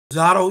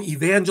Rosado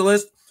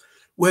evangelist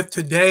with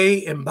Today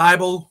in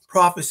Bible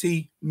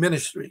Prophecy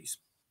Ministries.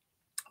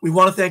 We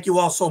want to thank you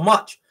all so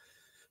much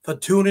for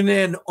tuning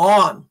in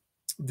on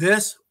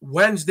this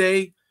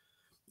Wednesday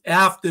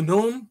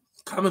afternoon,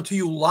 coming to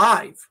you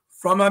live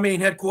from our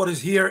main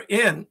headquarters here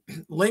in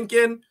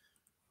Lincoln,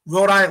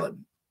 Rhode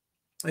Island.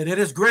 And it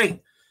is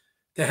great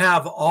to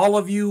have all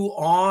of you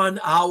on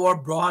our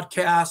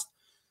broadcast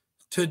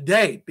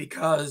today,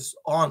 because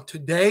on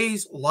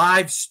today's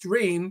live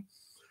stream,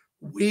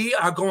 we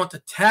are going to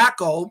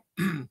tackle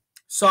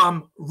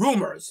some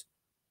rumors.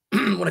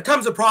 When it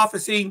comes to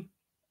prophecy,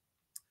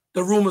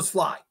 the rumors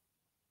fly.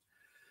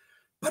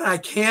 But I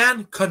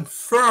can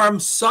confirm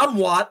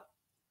somewhat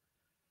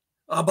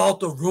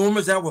about the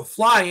rumors that were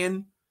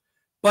flying,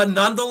 but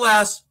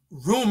nonetheless,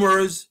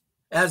 rumors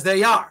as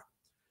they are.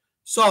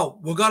 So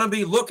we're going to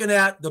be looking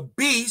at the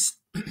beast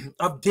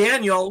of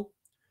Daniel,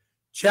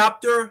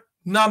 chapter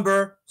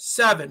number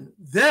 7.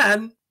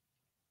 Then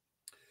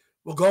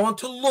we're going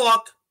to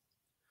look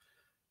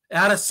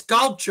at a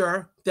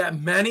sculpture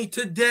that many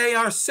today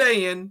are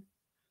saying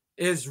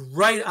is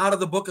right out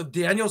of the book of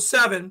Daniel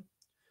 7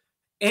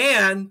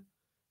 and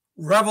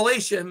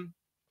Revelation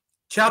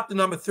chapter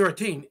number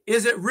 13.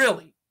 Is it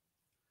really?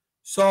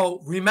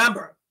 So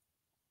remember,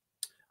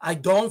 I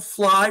don't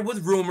fly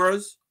with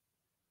rumors,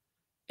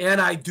 and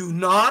I do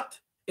not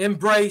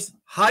embrace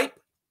hype,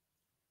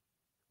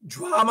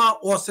 drama,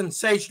 or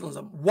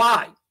sensationalism.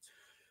 Why?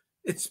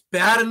 It's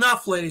bad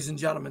enough, ladies and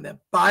gentlemen, that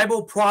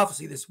Bible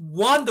prophecy, this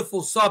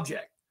wonderful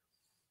subject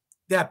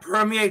that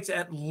permeates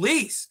at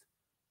least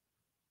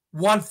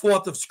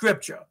 1/4 of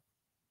Scripture,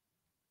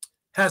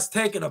 has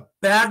taken a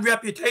bad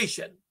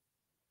reputation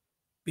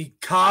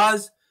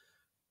because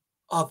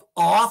of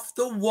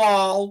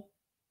off-the-wall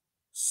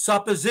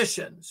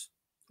suppositions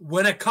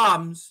when it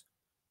comes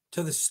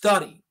to the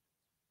study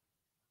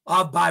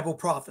of Bible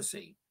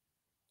prophecy.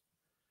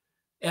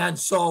 And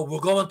so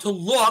we're going to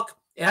look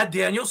at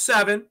Daniel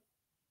 7.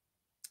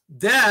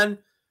 Then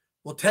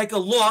we'll take a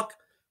look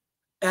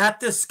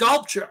at the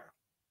sculpture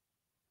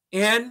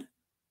in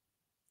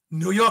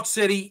New York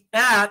City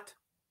at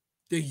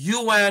the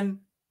UN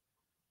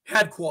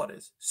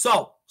headquarters.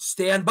 So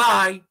stand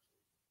by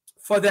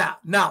for that.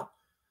 Now,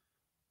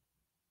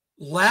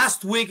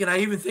 last week, and I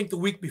even think the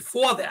week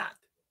before that,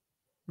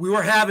 we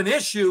were having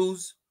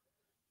issues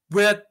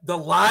with the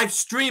live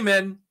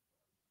streaming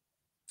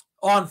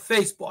on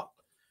Facebook.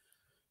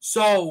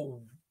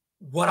 So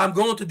what I'm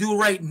going to do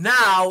right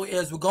now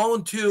is we're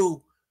going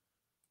to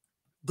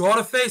go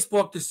to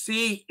Facebook to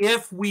see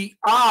if we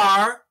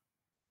are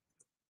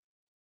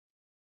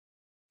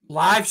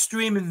live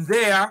streaming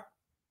there.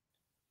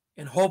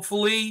 And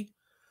hopefully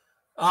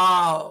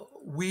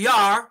we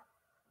are.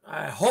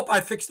 I hope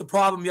I fixed the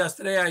problem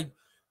yesterday. I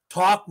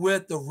talked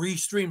with the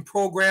Restream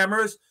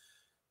programmers,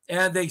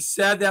 and they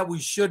said that we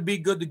should be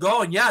good to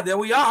go. And yeah, there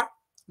we are.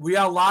 We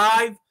are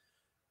live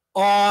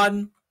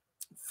on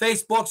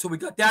Facebook, so we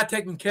got that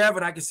taken care of,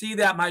 and I can see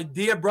that my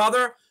dear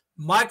brother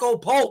Michael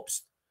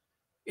Popes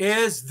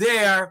is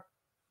there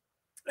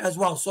as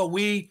well. So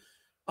we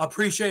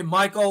appreciate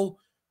Michael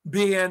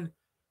being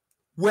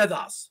with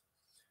us.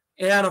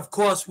 And of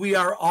course, we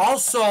are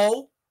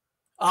also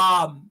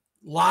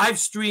live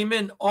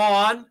streaming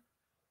on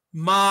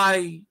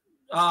my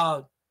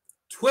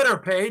Twitter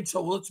page.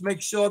 So let's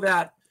make sure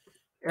that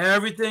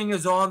everything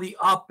is on the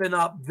up and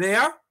up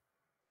there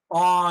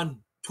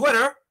on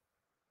Twitter.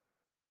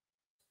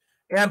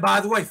 And by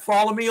the way,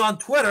 follow me on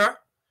Twitter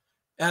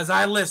as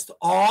I list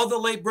all the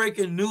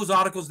late-breaking news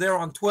articles there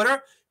on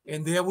Twitter.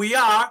 And there we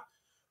are,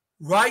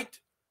 right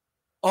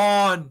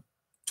on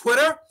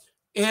Twitter.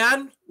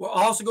 And we're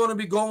also going to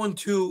be going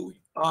to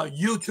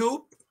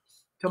YouTube,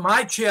 to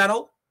my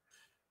channel.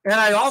 And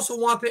I also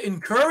want to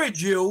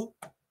encourage you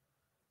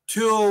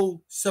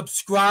to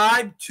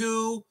subscribe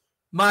to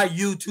my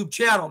YouTube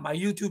channel. My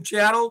YouTube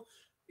channel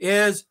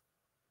is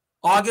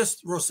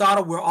August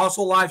Rosado. We're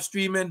also live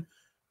streaming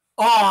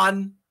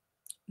on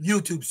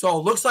YouTube. So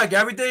it looks like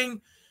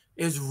everything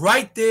is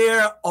right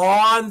there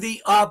on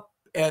the up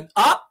and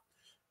up.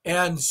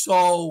 And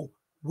so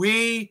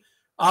we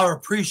are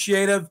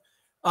appreciative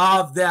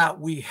of that.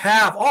 We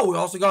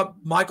also got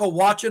Michael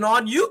watching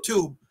on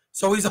YouTube.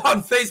 So he's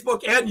on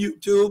Facebook and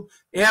YouTube.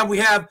 And we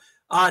have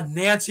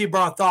Nancy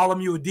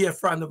Bartholomew, a dear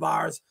friend of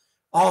ours,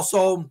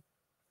 also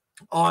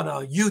on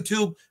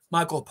YouTube.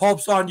 Michael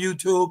Pope's on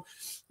YouTube.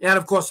 And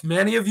of course,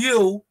 many of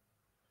you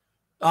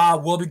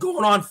will be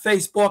going on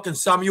Facebook, and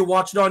some of you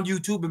watch it on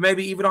YouTube, and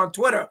maybe even on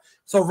Twitter.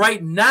 So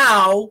right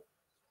now,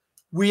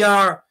 we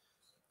are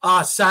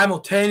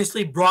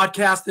simultaneously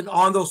broadcasting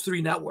on those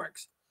 3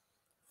 networks: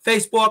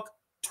 Facebook,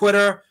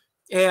 Twitter,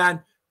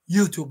 and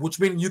YouTube, which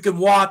means you can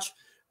watch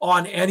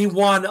on any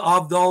one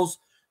of those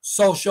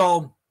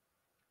social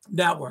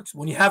networks.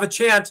 When you have a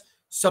chance,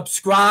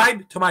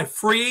 subscribe to my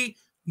free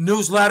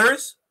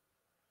newsletters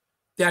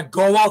that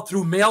go out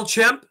through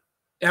MailChimp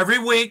every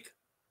week.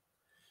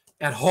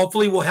 And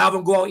hopefully we'll have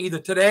them go out either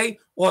today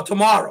or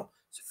tomorrow.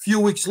 It's a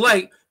few weeks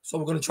late, so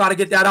we're going to try to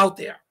get that out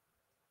there.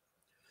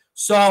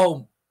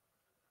 So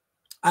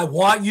I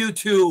want you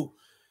to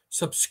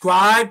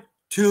subscribe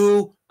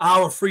to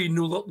our free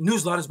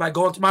newsletters by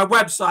going to my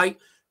website,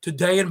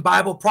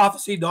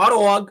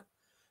 todayinbibleprophecy.org.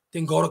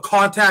 Then go to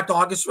Contact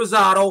August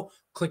Rosado.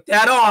 Click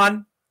that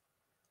on.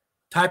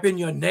 Type in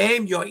your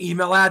name, your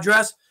email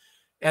address,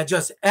 and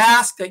just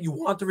ask that you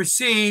want to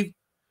receive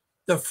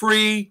the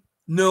free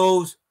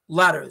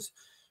newsletters.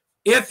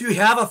 If you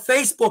have a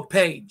Facebook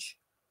page,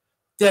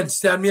 then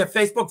send me a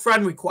Facebook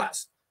friend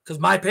request because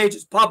my page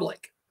is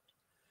public.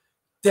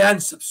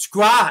 Then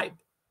subscribe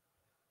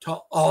to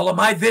all of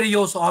my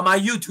videos on my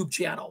YouTube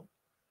channel.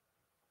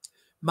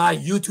 My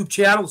YouTube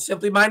channel is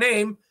simply my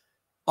name,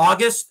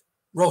 August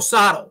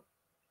Rosado.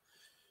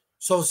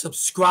 So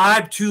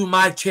subscribe to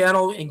my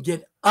channel and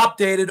get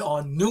updated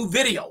on new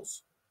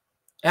videos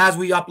as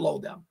we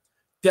upload them.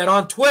 Then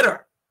on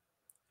Twitter,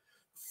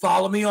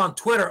 follow me on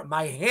Twitter.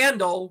 My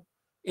handle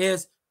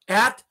is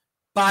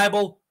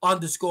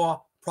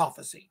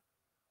 @Bible_prophecy.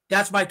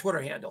 That's my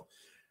Twitter handle.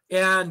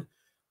 And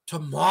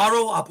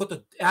tomorrow I'll put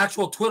the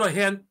actual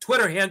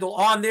Twitter handle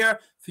on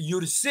there for you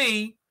to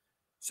see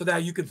so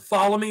that you can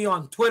follow me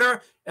on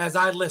Twitter as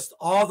I list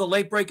all the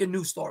late-breaking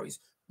news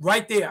stories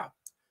right there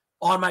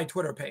on my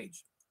Twitter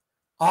page.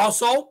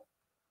 Also,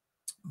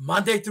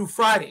 Monday through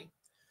Friday,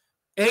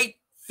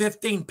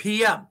 8:15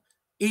 p.m.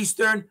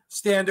 Eastern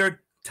Standard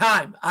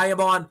Time. I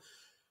am on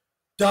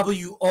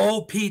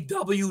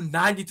WOPW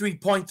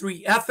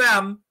 93.3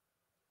 FM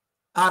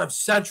out of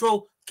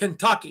Central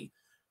Kentucky.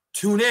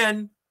 Tune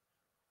in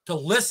to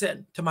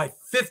listen to my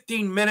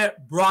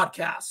 15-minute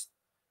broadcast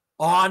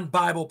on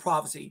Bible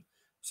prophecy.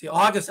 See,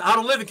 August, I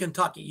don't live in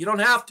Kentucky. You don't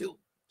have to.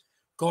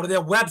 Go to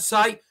their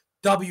website,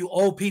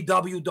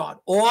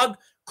 WOPW.org.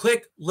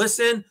 Click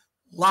Listen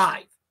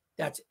Live.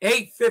 That's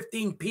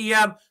 8:15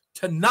 p.m.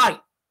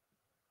 tonight.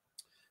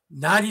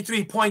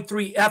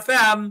 93.3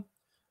 FM,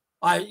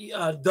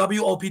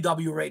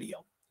 WOPW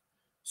radio.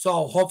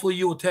 So hopefully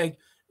you will take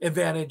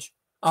advantage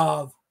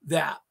of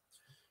that.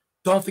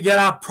 Don't forget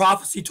our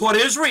prophecy toward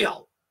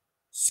Israel,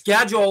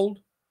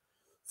 scheduled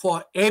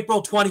for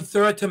April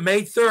 23rd to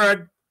May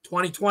 3rd,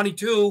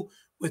 2022,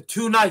 with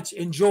 2 nights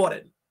in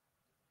Jordan.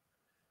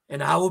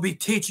 And I will be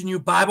teaching you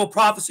Bible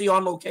prophecy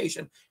on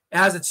location.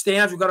 As it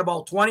stands, we've got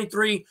about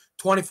 23,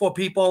 24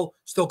 people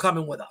still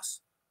coming with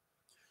us.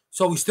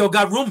 So we still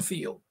got room for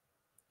you.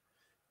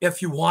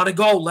 If you want to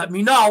go, let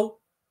me know.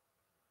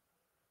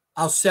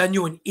 I'll send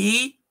you an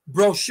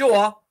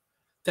e-brochure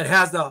that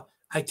has the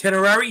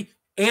itinerary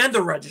and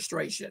the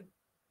registration.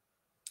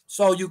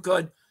 So you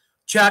could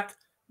check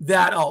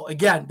that out.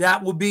 Again,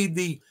 that will be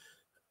the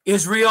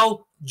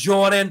Israel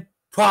Jordan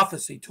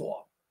Prophecy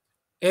Tour,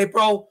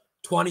 April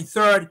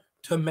 23rd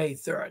to May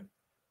 3rd.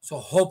 So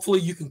hopefully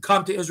you can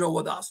come to Israel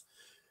with us.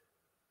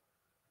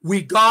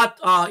 We got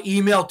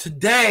email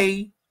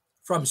today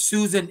from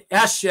Susan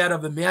Eshed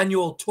of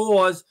Emmanuel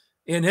Tours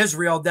in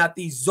Israel that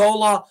the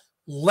Zola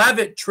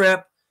Levitt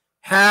trip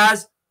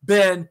has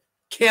been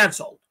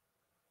canceled.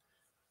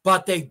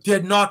 But they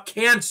did not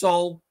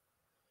cancel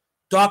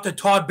Dr.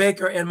 Todd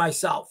Baker and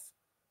myself.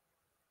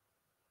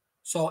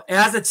 So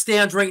as it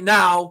stands right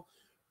now,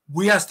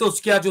 we are still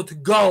scheduled to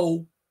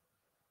go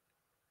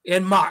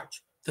in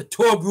March. The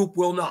tour group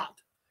will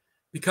not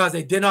because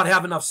they did not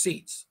have enough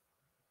seats.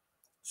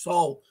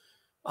 So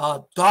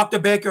Dr.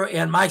 Baker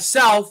and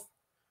myself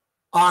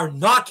are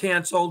not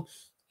canceled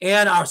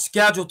and are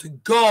scheduled to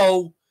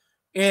go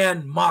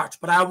in March.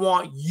 But I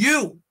want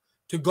you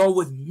to go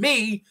with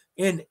me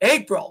in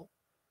April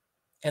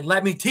and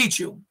let me teach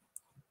you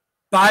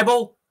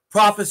Bible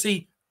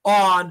prophecy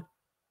on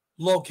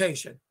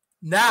location.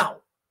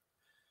 Now,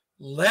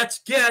 let's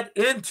get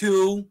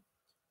into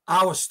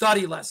our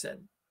study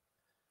lesson.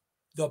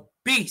 The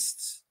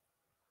beasts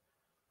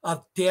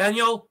of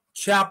Daniel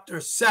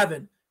chapter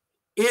 7.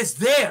 Is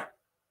there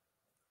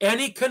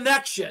any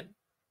connection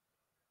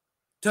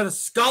to the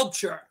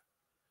sculpture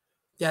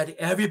that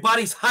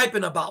everybody's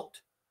hyping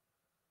about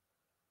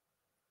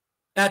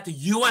at the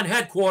UN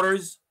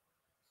headquarters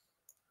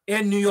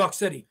in New York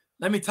City?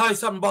 Let me tell you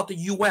something about the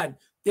UN.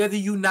 They're the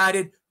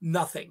United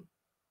Nothing.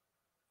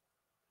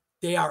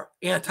 They are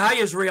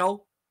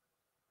anti-Israel,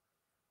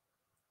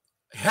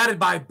 headed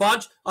by a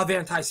bunch of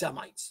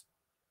anti-Semites.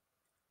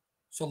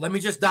 So let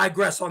me just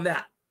digress on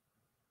that.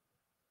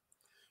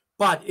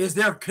 But is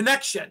there a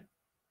connection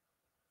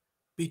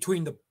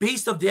between the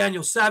beast of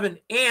Daniel 7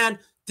 and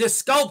this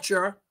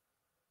sculpture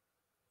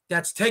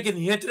that's taken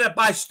the internet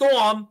by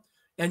storm?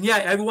 And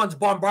yet everyone's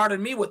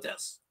bombarding me with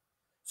this.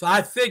 So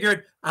I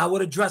figured I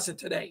would address it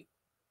today.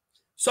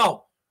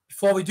 So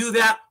before we do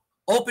that,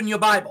 open your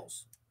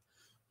Bibles.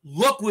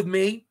 Look with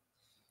me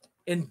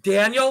in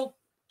Daniel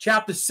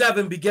chapter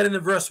 7, beginning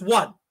in verse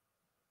 1.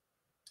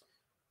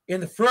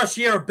 In the first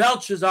year of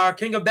Belshazzar,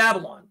 king of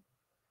Babylon,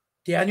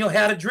 Daniel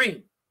had a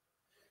dream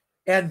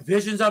and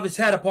visions of his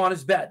head upon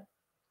his bed.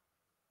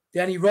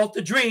 Then he wrote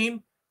the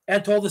dream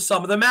and told the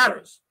sum of the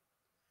matters.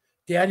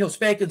 Daniel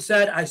spake and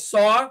said, I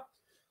saw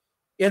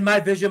in my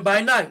vision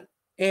by night,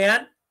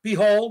 and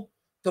behold,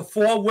 the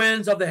 4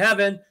 winds of the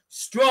heaven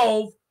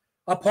strove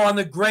upon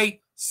the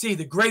great Sea.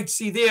 The great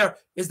sea there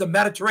is the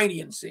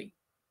Mediterranean Sea.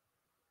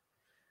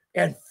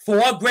 And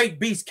 4 great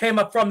beasts came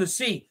up from the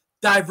sea,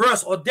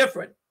 diverse or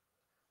different,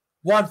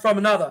 one from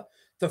another.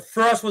 The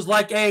first was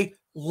like a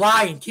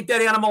lion. Keep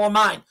that animal in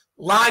mind.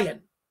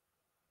 Lion.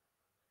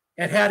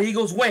 And had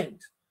eagle's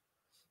wings.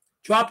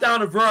 Drop down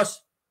to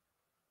verse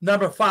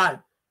number 5.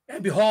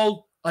 And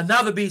behold,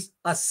 another beast,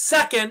 a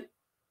second,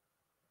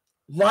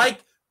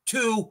 like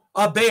to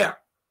a bear.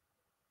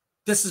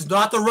 This is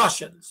not the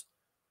Russians.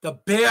 The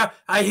bear,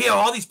 I hear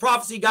all these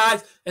prophecy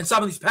guys and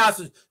some of these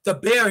pastors, the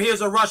bear here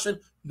is a Russian.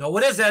 No,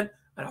 it isn't.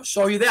 And I'll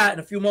show you that in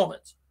a few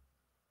moments.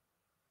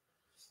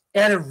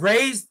 And it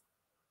raised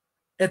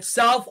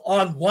itself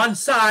on one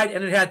side,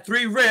 and it had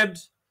 3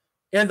 ribs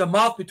in the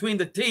mouth between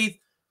the teeth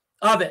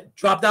of it.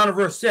 Drop down to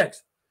verse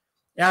 6.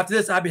 After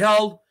this I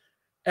beheld,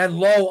 and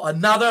lo,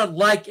 another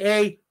like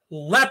a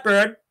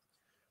leopard,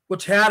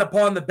 which had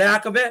upon the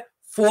back of it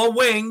 4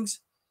 wings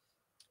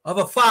of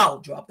a fowl.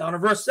 Drop down to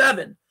verse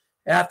 7.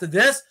 After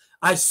this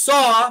I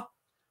saw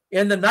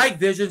in the night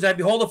visions, and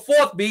behold, a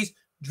 4th beast,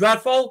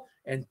 dreadful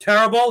and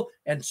terrible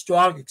and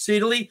strong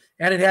exceedingly,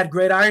 and it had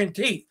great iron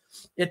teeth.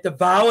 It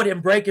devoured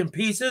and brake in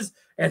pieces,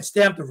 and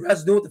stamped the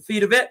residue at the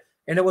feet of it,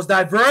 and it was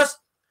diverse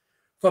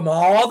from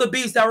all the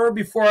beasts that were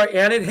before it,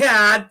 and it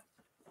had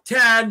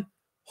 10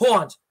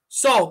 horns.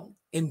 So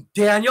in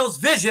Daniel's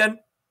vision,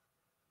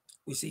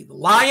 we see the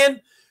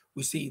lion,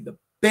 we see the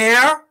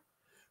bear,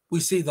 we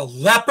see the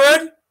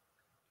leopard,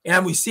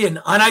 and we see an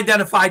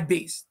unidentified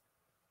beast.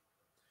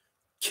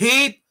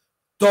 Keep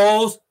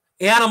those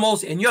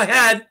animals in your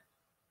head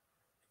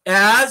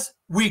as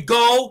we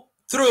go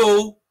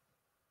through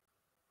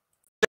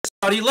this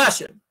study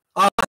lesson.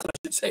 I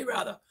should say,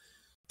 rather.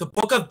 The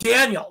book of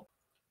Daniel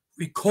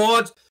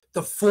records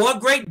the 4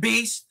 great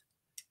beasts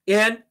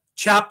in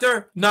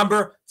chapter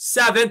number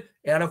 7,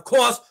 and of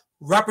course,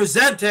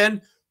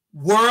 representing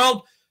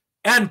world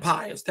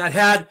empires that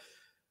had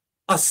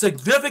a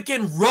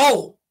significant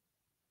role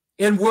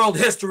in world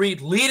history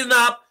leading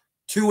up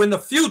to, in the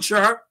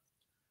future,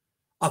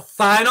 a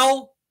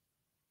final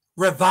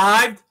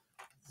revived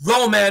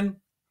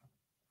Roman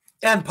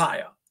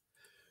Empire.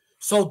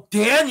 So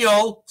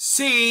Daniel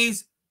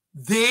sees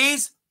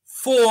these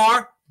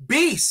 4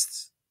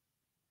 beasts.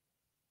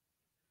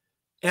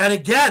 And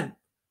again,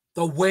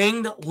 the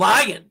winged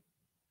lion,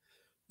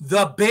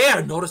 the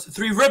bear, notice the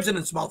 3 ribs in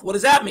its mouth. What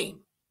does that mean?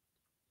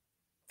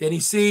 Then he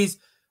sees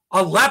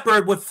a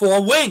leopard with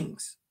 4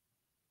 wings.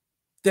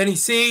 Then he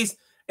sees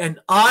an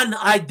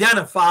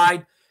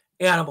unidentified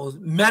animal.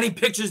 Many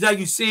pictures that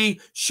you see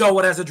show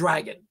it as a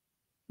dragon.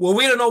 Well,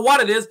 we don't know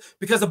what it is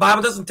because the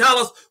Bible doesn't tell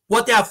us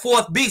what that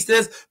 4th beast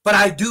is, but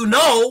I do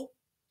know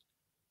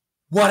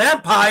what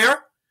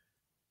empire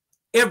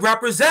it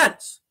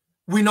represents.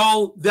 We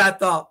know that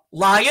the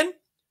lion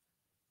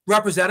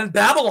represented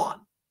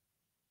Babylon.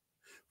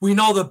 We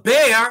know the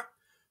bear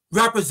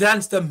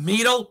represents the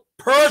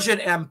Medo-Persian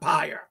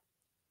Empire.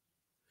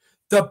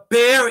 The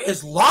bear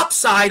is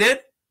lopsided,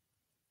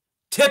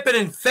 tipping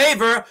in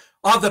favor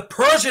of the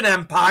Persian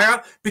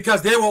Empire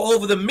because they were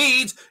over the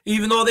Medes,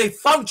 even though they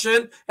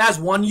functioned as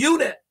one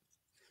unit.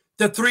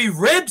 The 3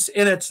 ribs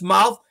in its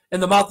mouth, in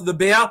the mouth of the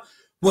bear,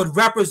 would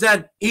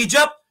represent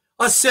Egypt,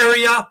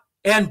 Assyria,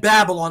 and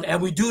Babylon.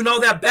 And we do know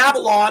that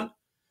Babylon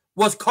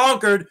was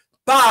conquered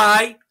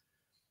by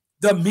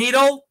the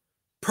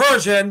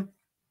Medo-Persian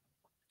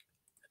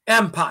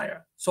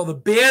Empire. So the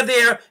bear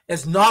there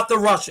is not the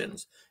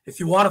Russians. If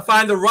you want to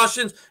find the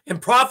Russians in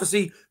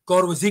prophecy,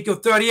 go to Ezekiel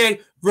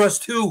 38, verse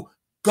 2,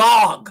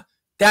 Gog.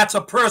 That's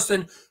a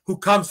person who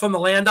comes from the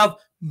land of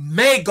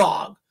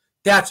Magog.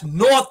 That's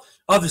north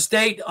of the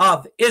state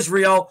of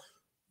Israel,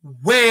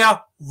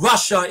 where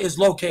Russia is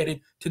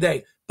located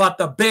today. But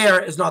the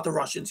bear is not the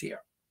Russians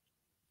here.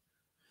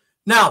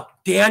 Now,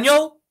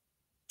 Daniel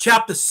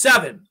chapter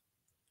 7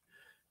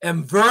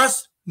 and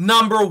verse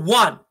number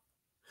 1.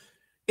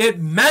 It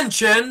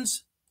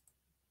mentions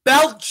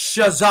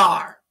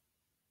Belshazzar.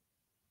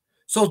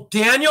 So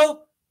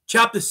Daniel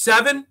chapter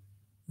 7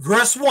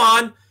 verse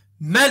 1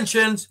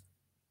 mentions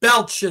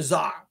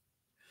Belshazzar.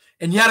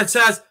 And yet it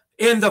says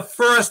in the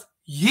first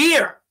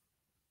year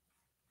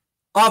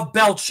of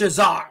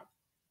Belshazzar.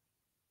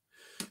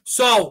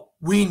 So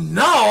we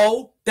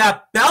know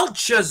that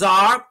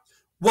Belshazzar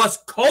was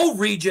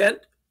co-regent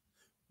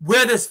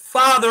with his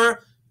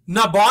father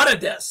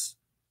Nabonidus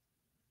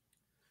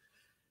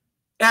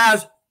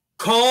as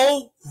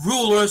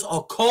co-rulers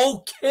or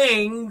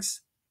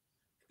co-kings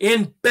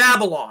in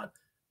Babylon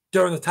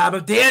during the time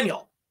of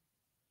Daniel.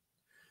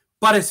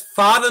 But his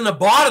father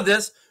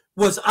Nabonidus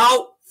was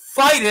out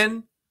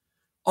fighting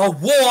a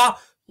war,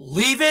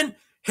 leaving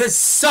his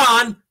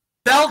son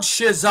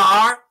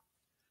Belshazzar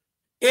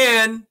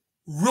in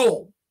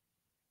rule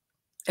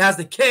as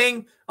the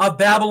king of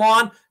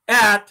Babylon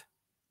at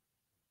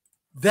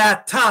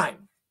that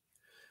time.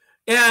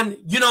 And,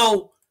 you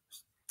know,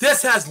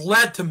 this has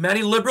led to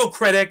many liberal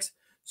critics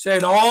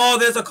saying, oh,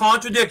 there's a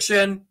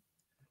contradiction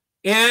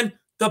in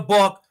the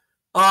book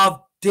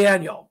of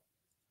Daniel.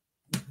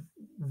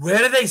 Where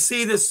do they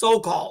see this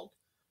so-called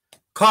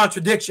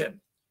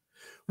contradiction?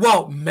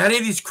 Well, many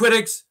of these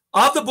critics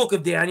of the book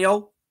of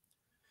Daniel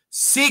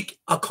seek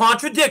a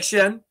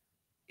contradiction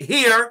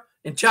here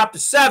in chapter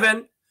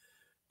 7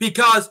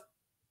 because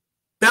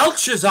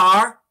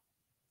Belshazzar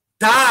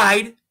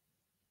died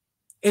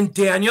in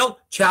Daniel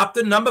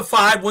chapter number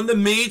 5 when the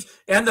Medes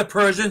and the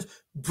Persians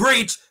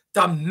breached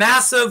the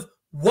massive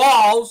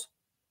walls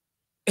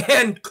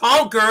and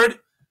conquered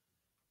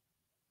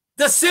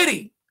the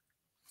city.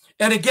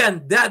 And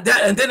again,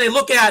 and then they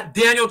look at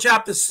Daniel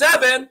chapter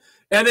 7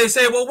 and they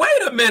say, well,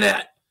 wait a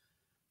minute.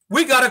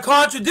 We got a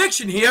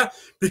contradiction here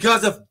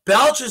because if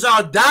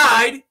Belshazzar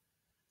died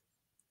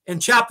in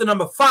chapter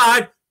number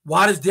 5,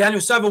 why does Daniel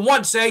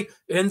 7:1 say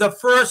in the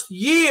first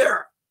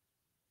year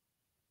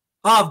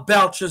of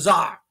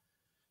Belshazzar?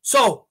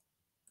 So,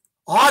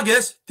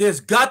 August, there's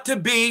got to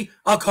be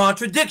a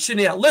contradiction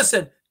here.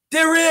 Listen,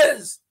 there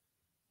is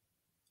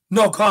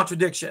no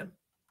contradiction.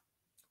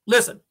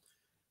 Listen,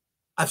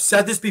 I've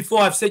said this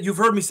before. You've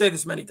heard me say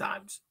this many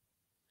times.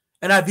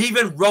 And I've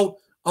even wrote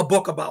a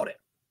book about it.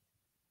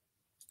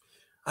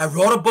 I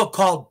wrote a book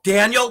called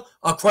Daniel,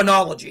 A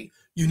Chronology.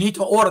 You need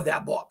to order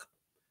that book.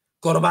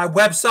 Go to my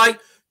website,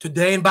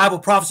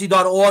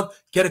 todayinbibleprophecy.org,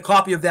 get a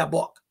copy of that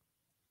book.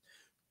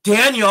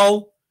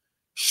 Daniel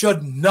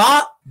should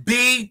not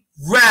be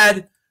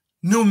read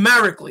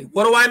numerically.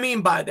 What do I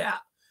mean by that?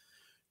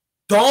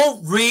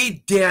 Don't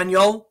read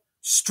Daniel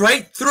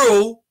straight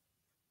through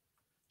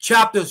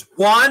chapters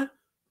 1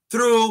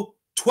 through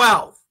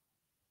 12.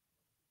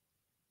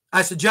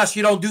 I suggest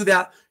you don't do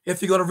that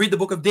if you're going to read the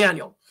book of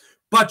Daniel.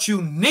 But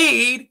you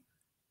need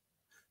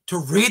to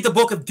read the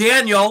book of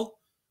Daniel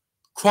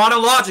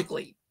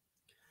chronologically.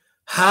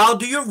 How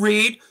do you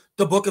read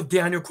the book of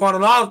Daniel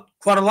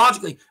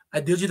chronologically? I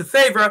did you the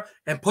favor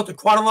and put the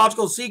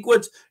chronological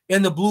sequence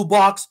in the blue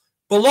box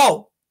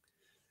below.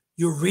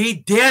 You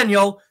read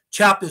Daniel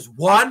chapters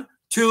 1,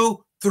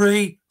 2,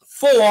 3,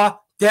 4,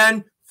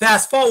 then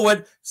fast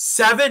forward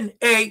 7,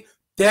 8,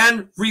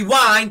 then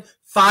rewind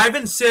 5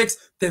 and 6,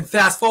 then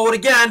fast forward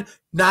again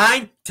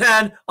 9,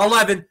 10,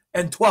 11,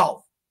 and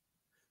 12.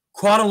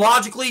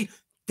 Chronologically,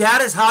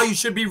 that is how you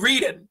should be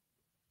reading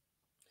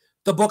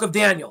the book of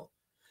Daniel.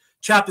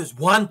 Chapters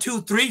 1,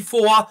 2, 3,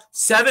 4,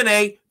 7,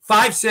 8,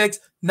 5, 6,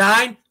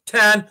 9,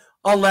 10,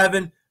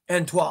 11,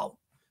 and 12.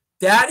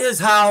 That is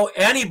how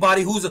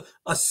anybody who's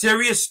a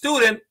serious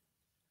student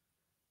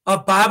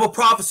of Bible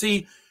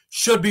prophecy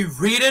should be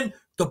reading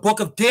the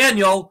book of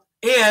Daniel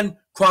in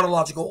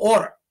chronological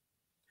order.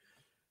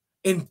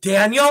 In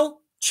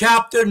Daniel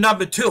chapter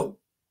number 2,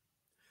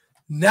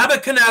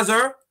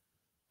 Nebuchadnezzar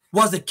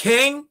was the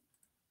king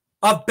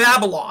of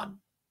Babylon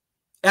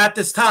at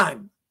this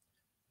time.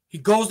 He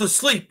goes to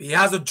sleep. He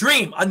has a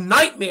dream, a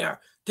nightmare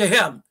to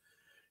him.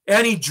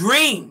 And he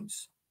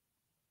dreams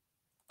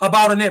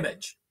about an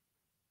image.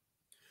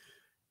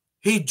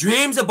 He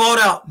dreams about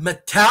a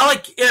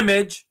metallic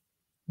image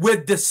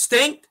with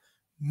distinct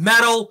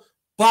metal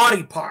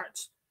body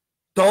parts.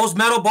 Those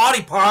metal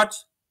body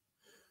parts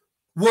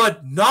would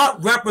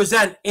not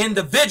represent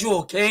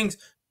individual kings,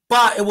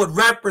 but it would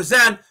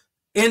represent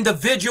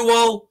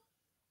individual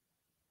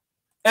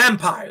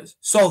empires.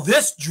 So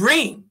this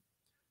dream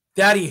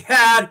that he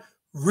had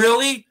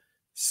really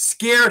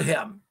scared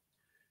him.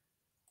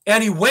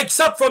 And he wakes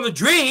up from the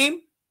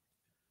dream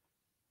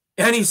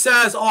and he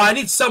says, oh, I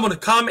need someone to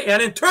come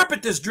and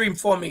interpret this dream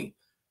for me.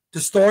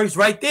 The story's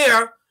right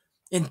there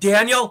in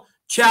Daniel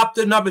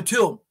chapter number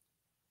 2.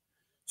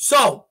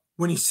 So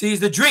when he sees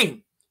the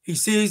dream, he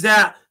sees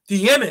that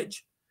the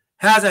image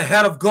has a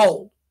head of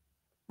gold.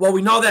 Well,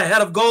 we know that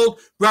head of gold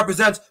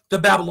represents the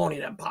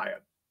Babylonian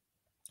Empire.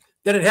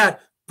 Then it had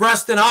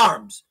breast and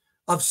arms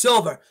of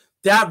silver.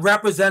 That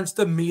represents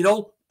the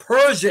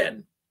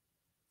Medo-Persian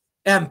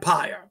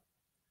Empire.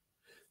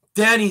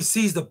 Then he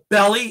sees the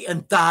belly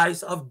and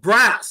thighs of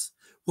brass.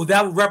 Well,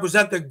 that would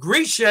represent the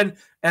Grecian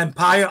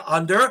Empire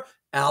under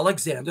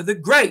Alexander the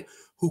Great,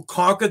 who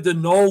conquered the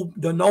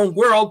known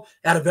world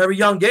at a very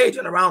young age,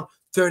 at around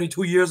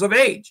 32 years of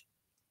age.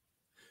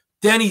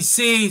 Then he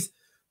sees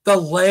the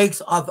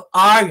legs of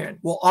iron.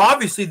 Well,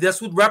 obviously,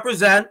 this would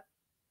represent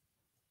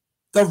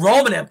the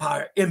Roman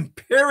Empire,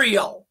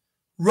 Imperial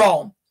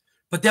Rome.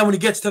 But then when he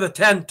gets to the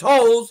 10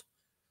 toes,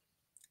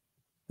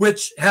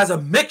 which has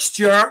a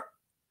mixture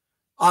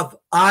of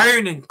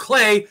iron and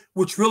clay,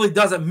 which really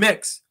doesn't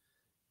mix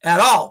at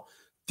all,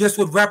 this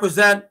would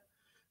represent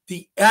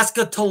the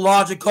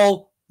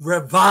eschatological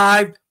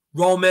revived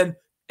Roman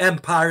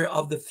Empire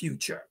of the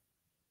future.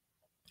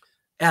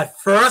 At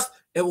first,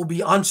 it will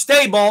be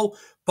unstable,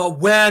 but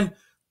when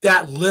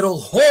that little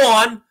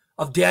horn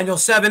of Daniel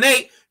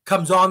 7:8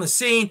 comes on the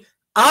scene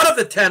out of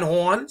the 10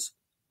 horns,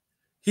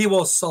 he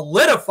will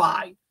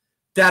solidify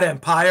that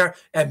empire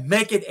and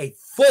make it a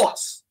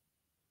force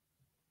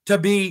to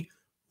be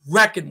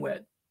reckoned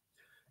with.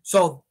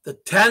 So the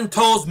 10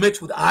 toes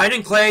mixed with iron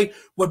and clay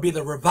would be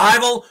the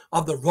revival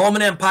of the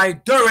Roman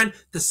Empire during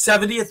the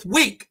 70th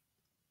week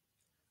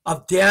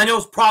of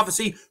Daniel's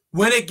prophecy,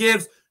 when it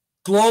gives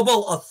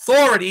global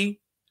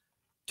authority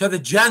to the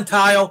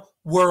Gentile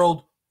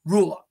world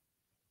ruler.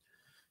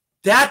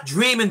 That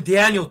dream in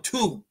Daniel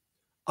 2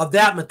 of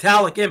that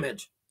metallic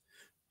image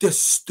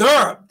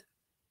disturbed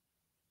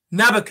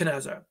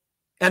Nebuchadnezzar.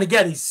 And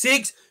again, he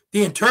seeks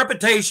the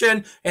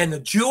interpretation, and the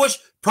Jewish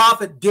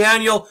prophet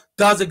Daniel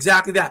does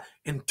exactly that,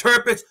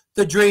 interprets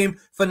the dream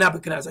for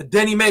Nebuchadnezzar.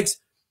 Then he makes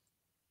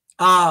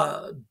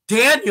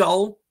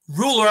Daniel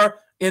ruler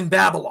in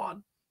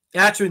Babylon.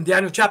 Actually, in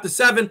Daniel chapter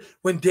 7,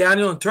 when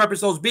Daniel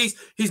interprets those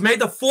beasts, he's made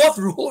the fourth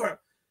ruler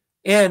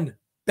in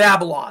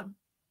Babylon.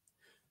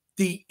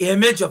 The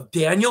image of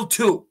Daniel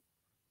 2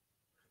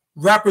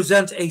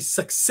 represents a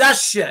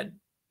succession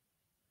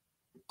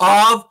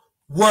of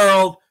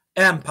world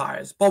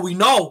empires. But we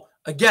know,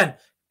 again,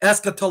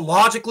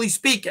 eschatologically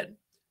speaking,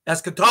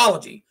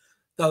 eschatology,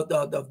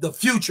 the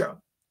future,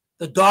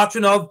 the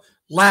doctrine of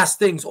last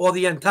things or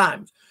the end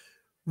times.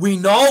 We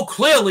know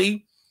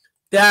clearly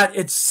that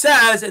it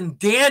says in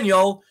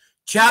Daniel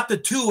chapter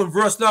 2 and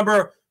verse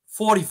number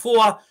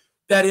 44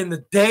 that in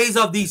the days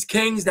of these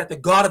kings that the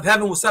God of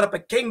heaven will set up a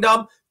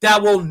kingdom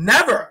that will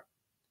never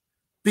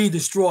be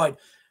destroyed.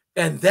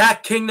 And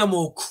that kingdom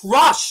will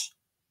crush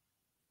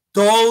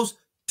those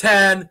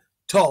 10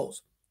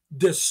 toes,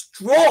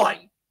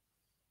 destroy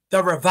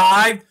the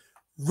revived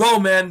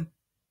Roman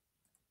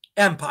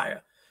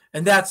Empire.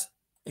 And that's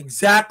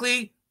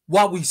exactly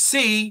what we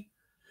see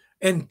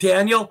in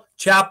Daniel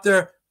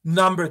chapter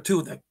number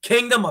 2, the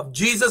kingdom of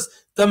Jesus,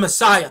 the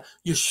Messiah,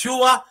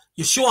 Yeshua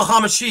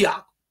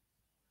HaMashiach.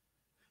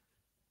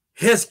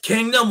 His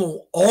kingdom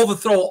will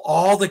overthrow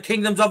all the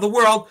kingdoms of the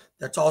world.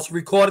 That's also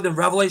recorded in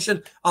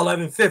Revelation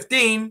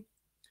 11:15.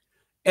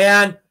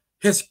 And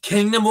his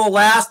kingdom will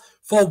last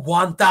for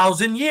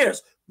 1,000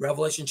 years.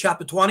 Revelation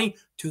chapter 20,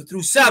 2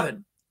 through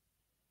 7.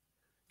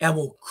 And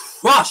will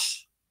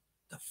crush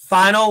the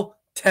final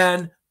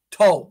 10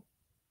 toe.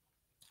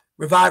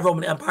 Revived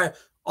Roman Empire,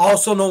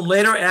 also known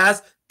later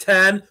as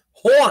 10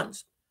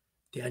 horns.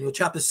 Daniel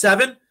chapter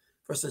 7,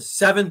 verses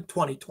 7,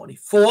 20,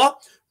 24.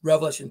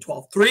 Revelation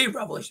 12:3,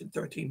 Revelation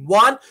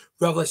 13:1,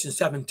 Revelation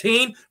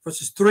 17,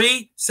 verses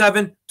 3,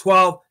 7,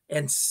 12,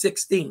 and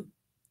 16.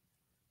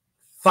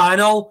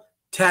 Final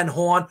 10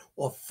 horn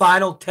or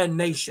final 10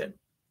 nation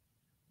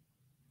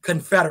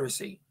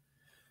confederacy.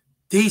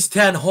 These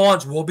 10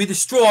 horns will be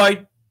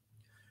destroyed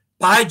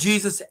by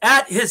Jesus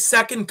at his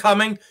second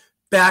coming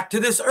back to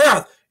this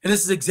earth. And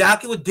this is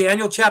exactly what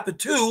Daniel chapter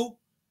 2,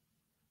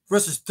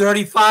 verses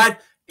 35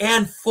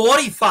 and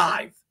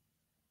 45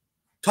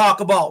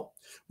 talk about.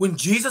 When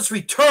Jesus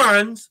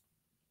returns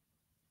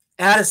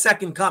at his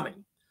second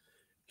coming,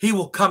 he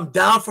will come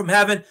down from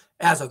heaven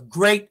as a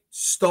great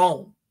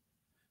stone.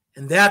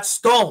 And that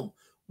stone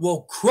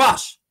will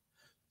crush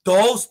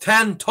those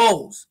 10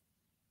 toes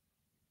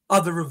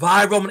of the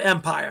revived Roman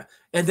Empire.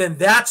 And then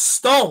that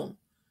stone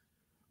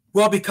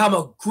will become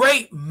a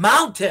great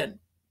mountain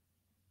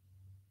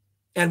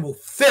and will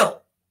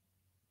fill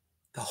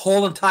the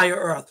whole entire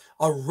earth.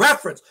 A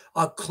reference,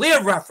 a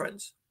clear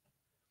reference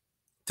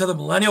to the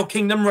millennial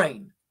kingdom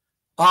reign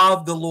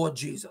of the Lord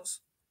Jesus.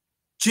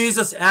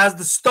 Jesus as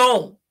the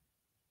stone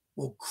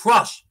will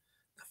crush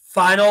the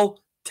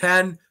final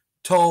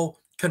 10-toe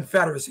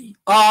confederacy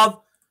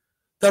of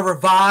the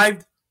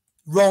revived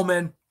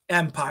Roman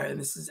Empire. And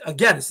this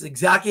is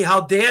exactly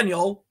how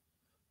Daniel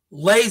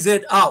lays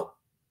it out.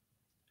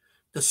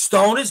 The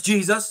stone is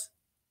Jesus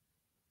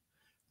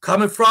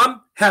coming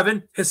from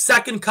heaven. His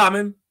second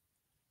coming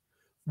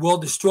will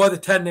destroy the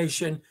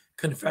 10-nation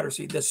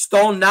confederacy. The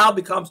stone now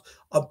becomes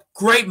a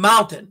great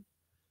mountain,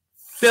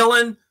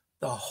 filling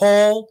the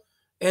whole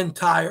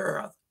entire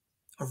earth.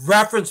 A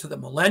reference to the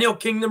millennial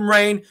kingdom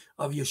reign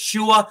of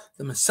Yeshua,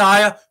 the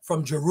Messiah,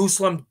 from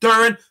Jerusalem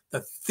during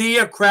the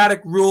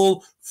theocratic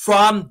rule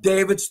from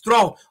David's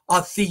throne.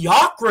 A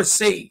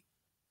theocracy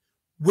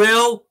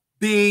will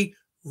be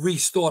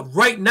restored.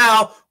 Right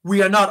now,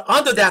 we are not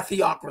under that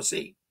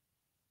theocracy.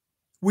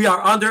 We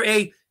are under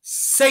a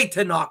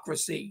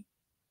Satanocracy.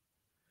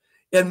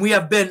 And we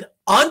have been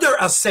under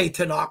a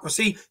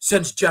Satanocracy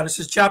since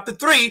Genesis chapter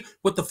 3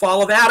 with the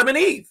fall of Adam and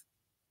Eve.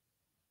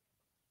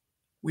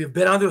 We have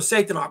been under a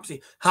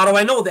Satanocracy. How do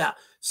I know that?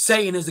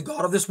 Satan is the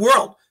god of this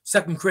world,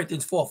 2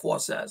 Corinthians 4:4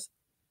 says.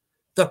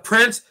 The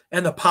prince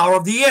and the power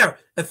of the air,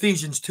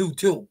 Ephesians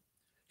 2:2.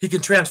 He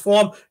can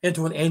transform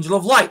into an angel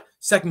of light,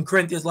 2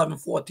 Corinthians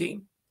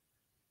 11:14.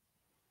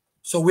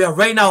 So we are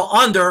right now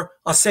under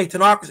a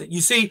Satanocracy.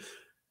 You see,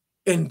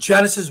 in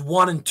Genesis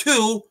 1 and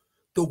 2,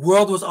 the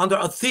world was under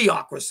a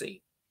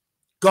theocracy.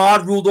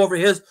 God ruled over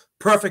his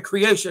perfect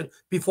creation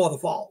before the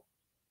fall.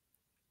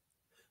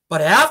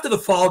 But after the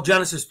fall,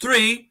 Genesis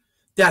 3,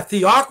 that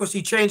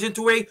theocracy changed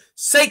into a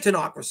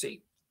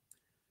Satanocracy.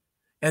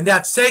 And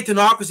that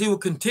Satanocracy will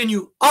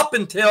continue up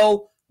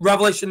until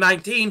Revelation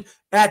 19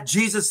 at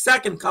Jesus'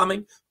 second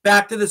coming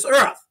back to this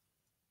earth.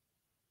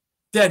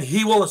 Then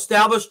he will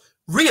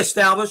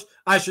reestablish,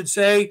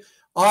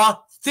 a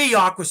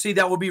theocracy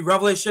that will be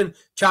Revelation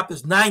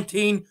chapters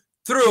 19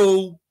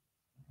 through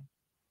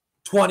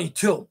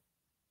 22.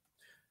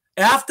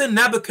 After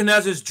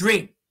Nebuchadnezzar's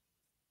dream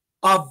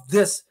of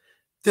this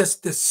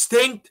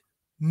distinct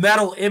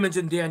metal image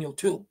in Daniel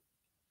 2,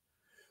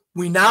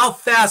 we now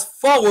fast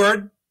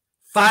forward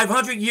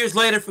 500 years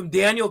later, from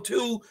Daniel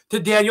 2 to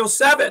Daniel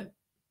 7,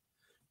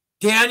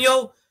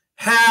 Daniel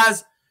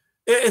has,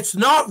 it's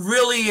not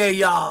really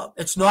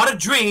it's not a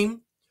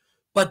dream,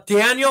 but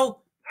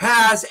Daniel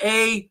has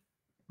a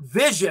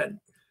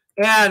vision.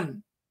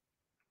 And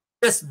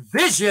this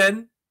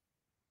vision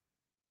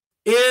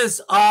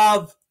is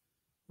of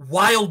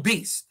wild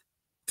beast.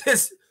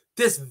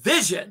 This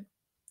vision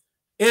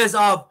is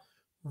of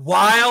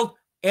wild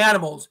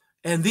animals,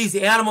 and these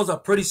animals are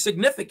pretty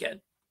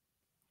significant.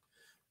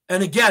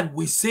 And again,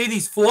 we see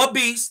these 4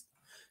 beasts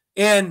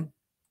in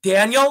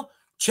Daniel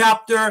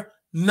chapter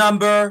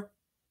number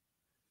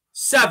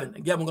 7.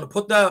 Again, we're going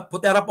to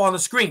put that up on the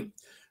screen.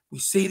 We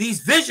see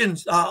these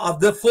visions of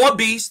the 4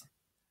 beasts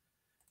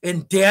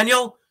in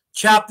Daniel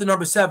chapter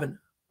number 7.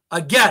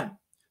 Again,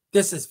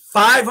 this is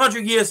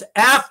 500 years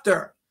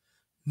after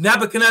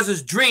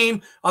Nebuchadnezzar's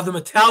dream of the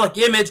metallic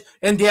image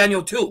in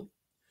Daniel 2.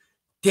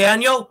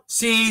 Daniel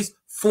sees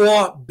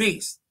 4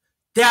 beasts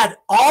that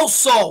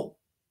also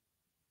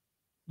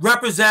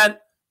represent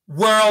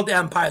world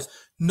empires,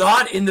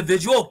 not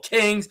individual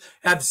kings,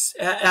 as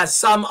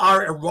some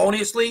are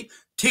erroneously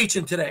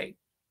teaching today.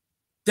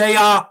 They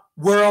are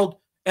world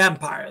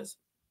empires.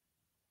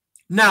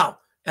 Now,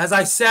 as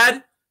I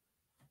said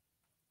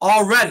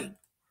already,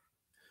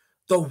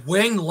 the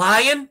winged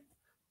lion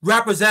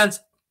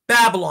represents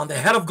Babylon, the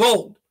head of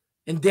gold,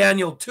 in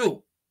Daniel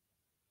 2.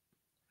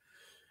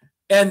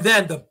 And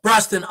then the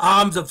breast and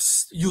arms of,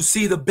 you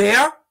see the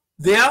bear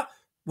there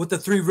with the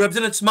 3 ribs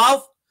in its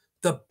mouth.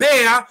 The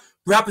bear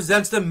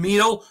represents the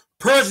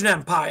Medo-Persian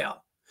Empire.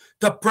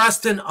 The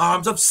breast and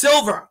arms of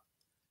silver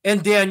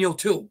in Daniel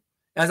 2.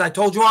 As I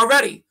told you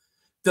already,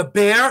 the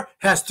bear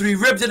has 3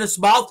 ribs in its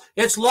mouth.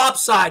 It's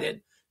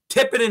lopsided,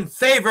 tipping in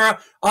favor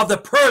of the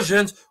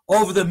Persians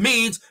over the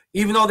Medes,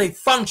 even though they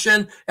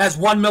function as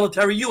one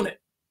military unit.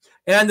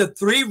 And the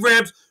 3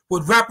 ribs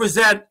would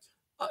represent,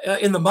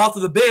 in the mouth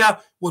of the bear,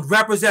 would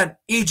represent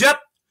Egypt,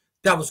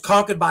 that was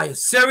conquered by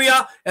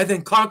Assyria, and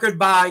then conquered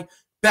by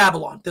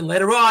Babylon. Then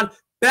later on,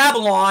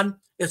 Babylon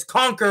is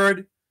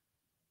conquered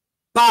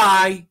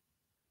by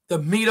the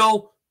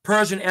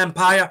Medo-Persian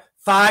Empire,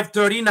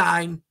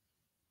 539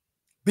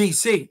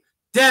 BC.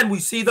 Then we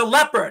see the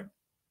leopard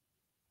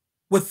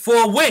with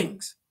 4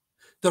 wings.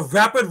 The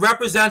leopard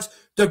represents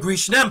the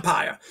Grecian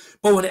Empire.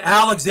 But when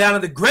Alexander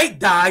the Great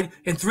died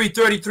in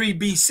 333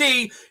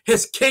 BC,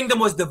 his kingdom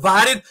was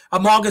divided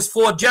among his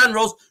 4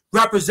 generals,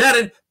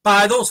 represented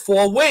by those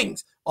 4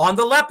 wings on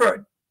the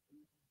leopard.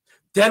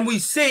 Then we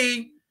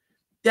see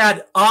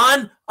that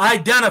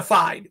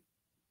unidentified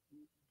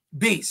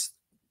beast.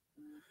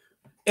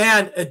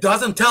 And it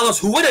doesn't tell us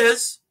who it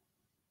is.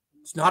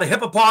 It's not a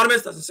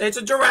hippopotamus. Doesn't say it's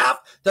a giraffe.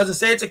 Doesn't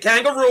say it's a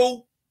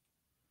kangaroo.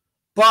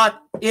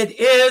 But it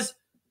is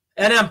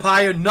an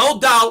empire, no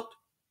doubt,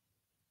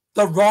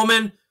 the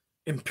Roman,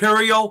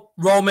 Imperial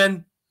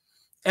Roman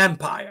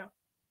Empire.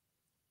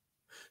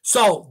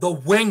 So the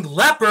winged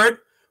leopard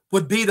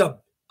would be the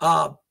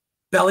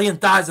belly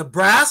and thighs of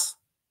brass.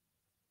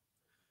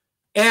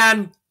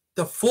 And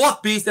the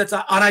 4th beast that's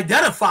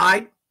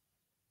unidentified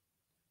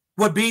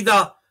would be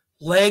the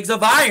legs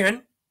of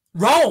iron,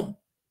 Rome,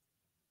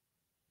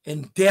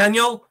 in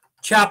Daniel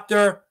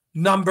chapter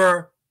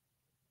number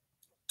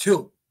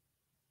 2.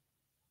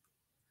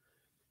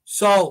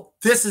 So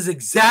this is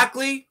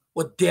exactly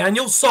what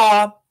Daniel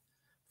saw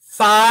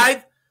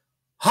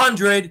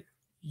 500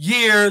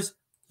 years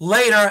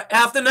later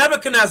after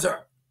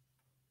Nebuchadnezzar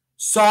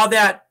saw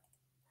that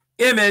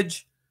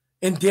image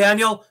in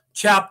Daniel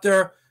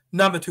chapter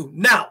number 2.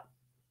 Now,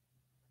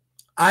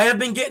 I have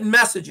been getting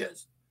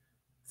messages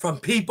from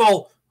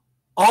people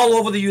all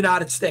over the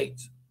United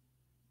States.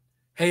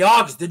 Hey,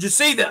 August, did you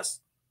see this?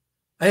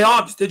 Hey,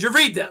 August, did you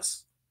read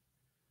this?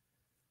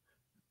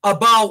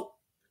 About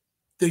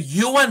the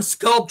UN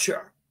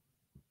sculpture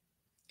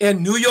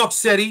in New York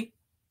City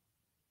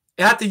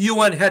at the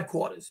UN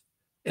headquarters.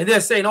 And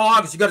they're saying, oh,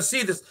 August, you got to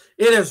see this.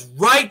 It is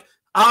right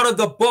out of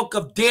the book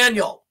of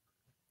Daniel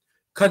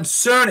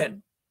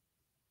concerning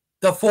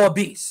the 4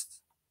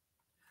 beasts.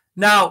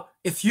 Now,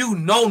 if you've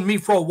known me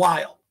for a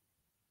while,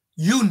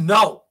 you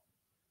know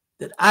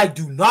that I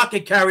do not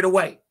get carried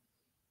away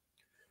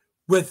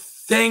with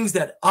things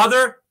that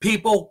other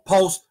people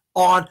post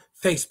on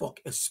Facebook,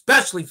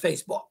 especially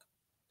Facebook.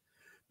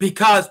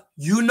 Because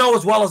you know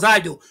as well as I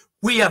do,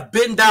 we have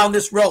been down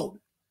this road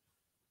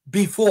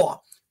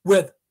before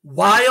with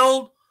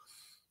wild,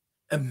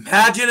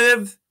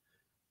 imaginative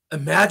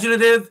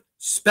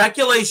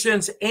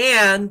speculations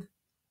and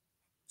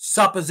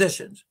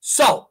suppositions.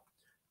 So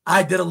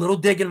I did a little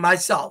digging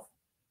myself.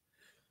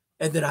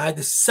 And then I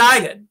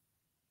decided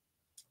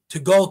to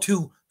go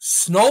to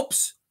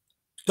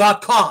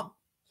Snopes.com.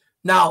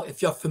 Now,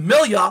 if you're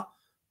familiar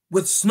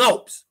with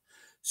Snopes,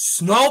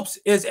 Snopes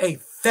is a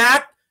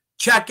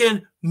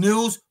fact-checking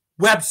news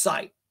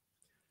website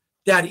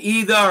that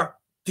either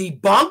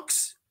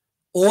debunks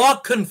or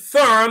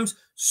confirms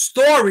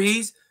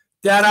stories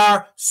that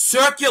are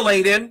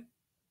circulating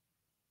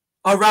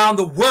around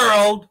the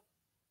world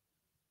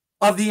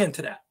of the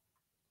internet.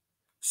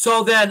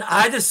 So then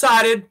I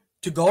decided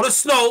to go to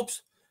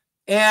Snopes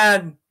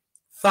and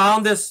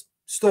found this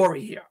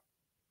story here.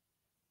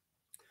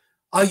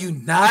 A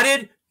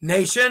United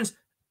Nations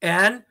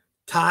end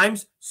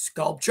times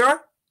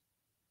sculpture.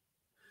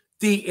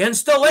 The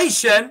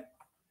installation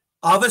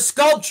of a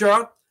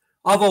sculpture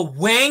of a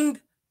winged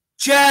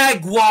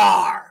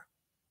jaguar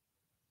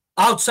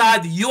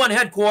outside the UN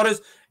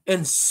headquarters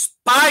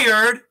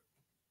inspired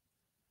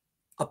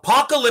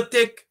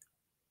apocalyptic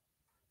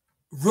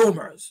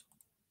rumors.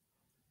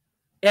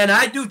 And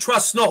I do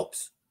trust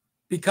Snopes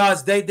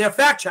because they're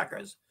fact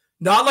checkers,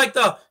 not like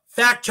the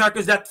fact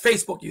checkers that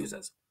Facebook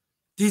uses.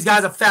 These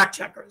guys are fact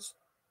checkers.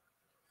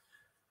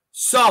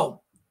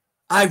 So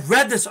I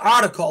read this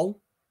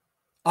article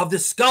of the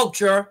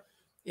sculpture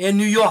in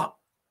New York.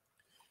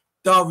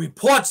 The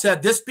report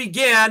said this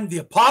began the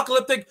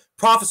apocalyptic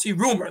prophecy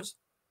rumors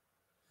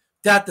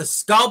that the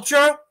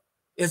sculpture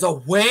is a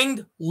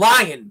winged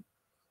lion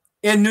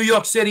in New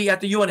York City at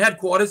the UN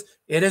headquarters.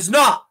 It is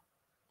not.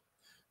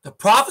 The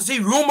prophecy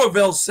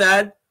rumorville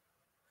said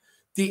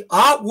the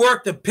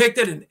artwork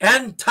depicted an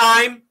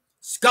end-time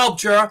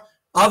sculpture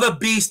of a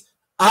beast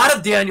out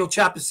of Daniel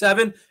chapter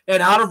 7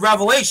 and out of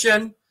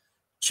Revelation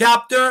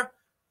chapter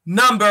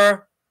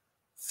number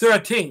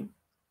 13.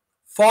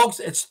 Folks,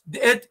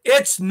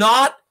 it's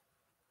not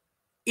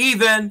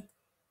even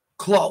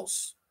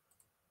close.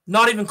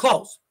 Not even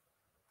close.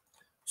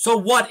 So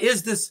what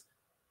is this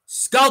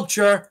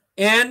sculpture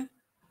in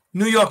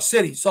New York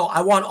City? So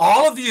I want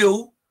all of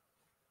you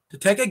to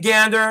take a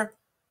gander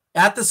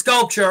at the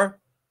sculpture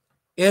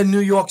in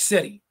New York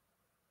City.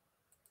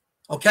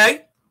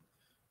 Okay?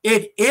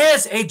 It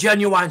is a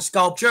genuine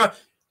sculpture.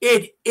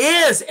 It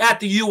is at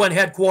the UN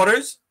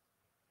headquarters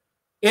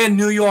in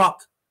New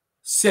York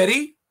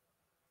City.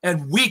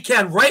 And we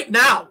can right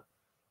now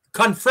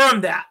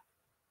confirm that.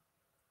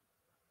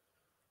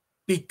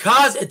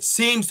 Because it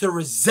seems to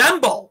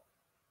resemble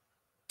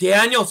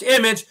Daniel's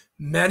image,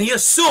 many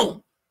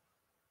assume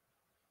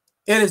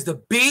it is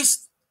the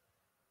beast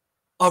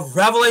of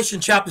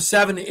Revelation chapter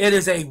 7. It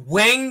is a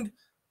winged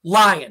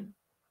lion.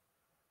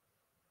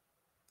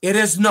 It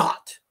is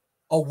not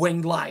a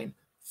winged lion.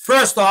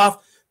 First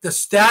off, the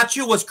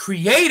statue was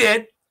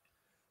created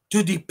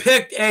to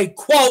depict a,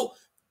 quote,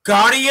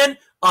 guardian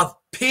of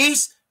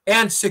peace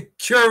and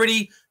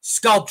security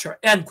sculpture,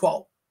 end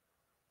quote.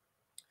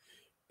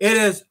 It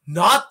is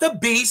not the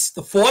beast,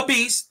 the four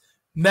beasts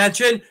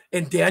mentioned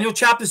in Daniel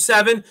chapter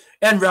 7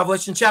 and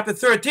Revelation chapter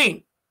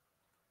 13.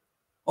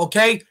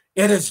 Okay?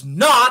 It is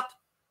not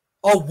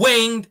a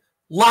winged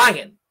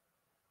lion.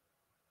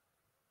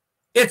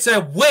 It's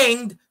a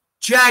winged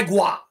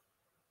jaguar.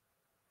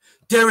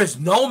 There is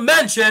no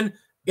mention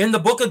in the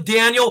book of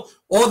Daniel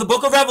or the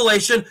book of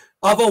Revelation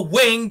of a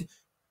winged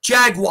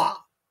jaguar.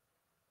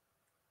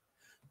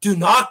 Do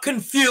not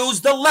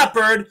confuse the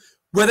leopard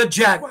with a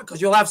jaguar,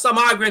 because you'll have some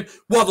arguing,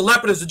 well, the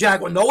leopard is a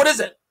jaguar. No, it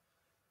isn't.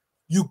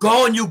 You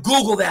go and you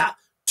Google that.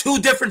 Two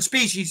different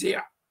species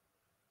here.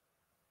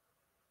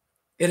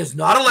 It is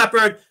not a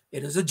leopard.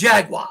 It is a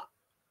jaguar.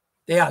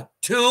 They are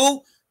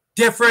two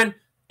different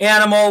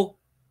animal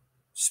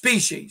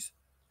species.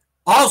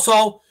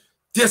 Also,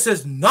 this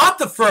is not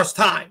the first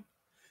time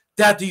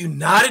that the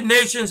United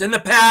Nations in the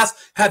past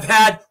have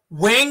had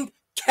winged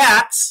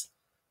cats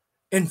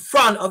in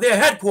front of their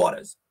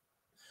headquarters.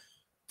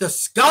 The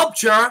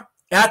sculpture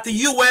at the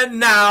UN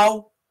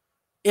now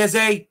is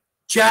a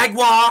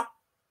jaguar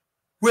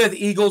with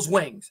eagle's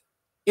wings.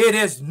 It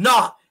is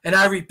not, and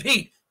I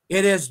repeat,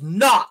 it is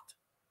not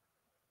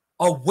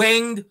a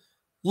winged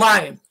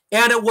lion.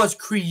 And it was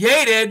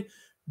created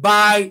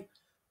by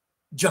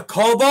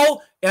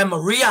Jacobo and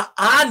Maria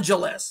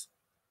Angeles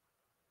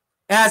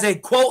as a,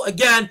 quote,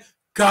 again,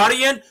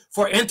 guardian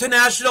for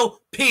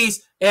international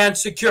peace and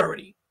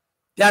security.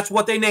 That's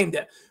what they named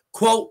it.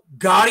 Quote,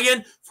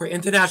 guardian for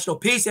international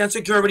peace and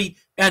security,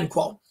 end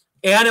quote.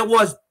 And it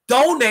was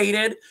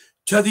donated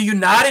to the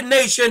United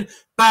Nations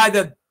by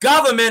the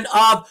government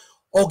of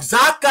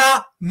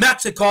Oaxaca,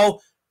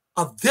 Mexico,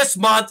 of this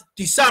month,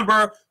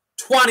 December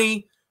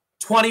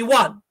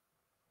 2021.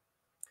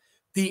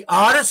 The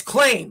artists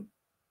claim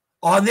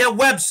on their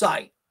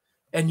website,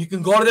 and you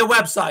can go to their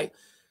website,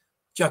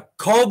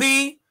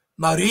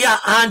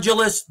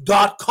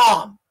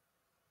 jacobimariaangeles.com,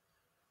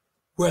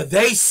 where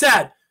they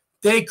said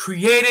they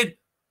created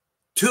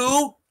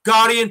two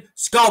guardian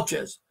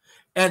sculptures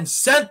and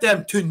sent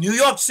them to New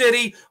York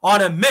City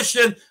on a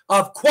mission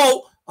of,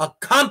 quote,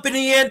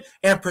 accompanying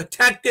and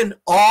protecting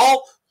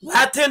all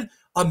Latin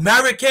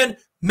American,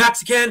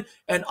 Mexican,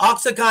 and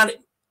Oaxacan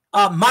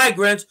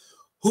migrants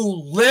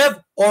who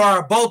live or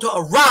are about to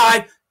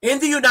arrive in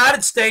the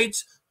United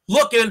States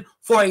looking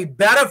for a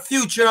better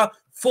future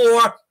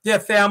for their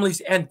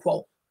families, end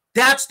quote.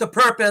 That's the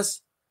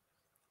purpose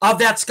of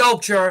that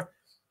sculpture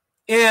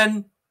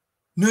in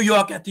New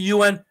York at the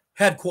UN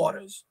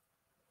headquarters.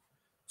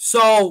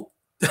 So,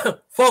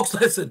 folks,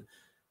 listen,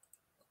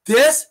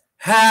 this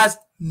has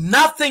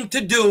nothing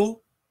to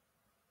do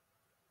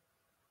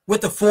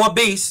with the four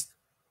beasts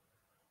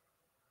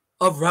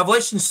of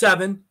Revelation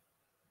 7,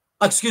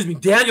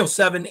 Daniel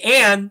 7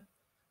 and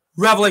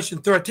Revelation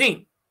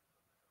 13.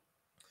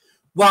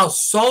 while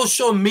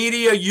social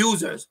media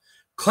users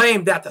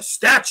claim that the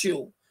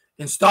statue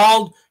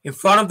installed in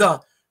front of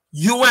the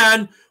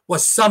UN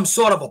was some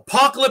sort of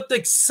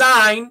apocalyptic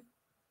sign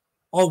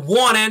or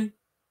warning.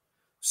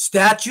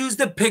 Statues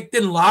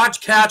depicting large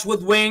cats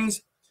with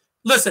wings,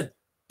 listen,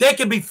 they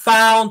can be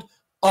found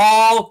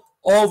all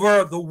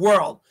over the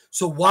world.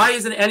 So why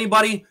isn't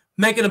anybody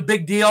making a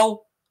big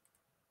deal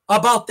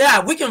about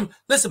that? We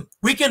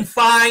can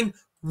find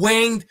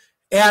winged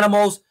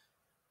animals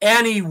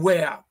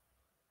anywhere,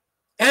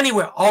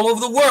 all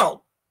over the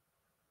world.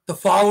 The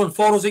following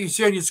photos that you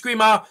see on your screen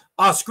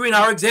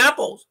are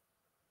examples.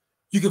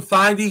 You can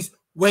find these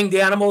winged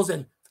animals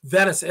in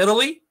Venice,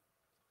 Italy,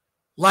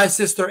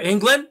 Leicester,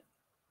 England,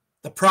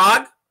 the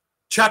Prague,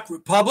 Czech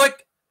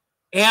Republic,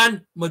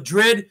 and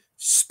Madrid,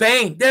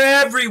 Spain.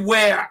 They're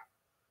everywhere.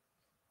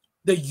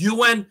 The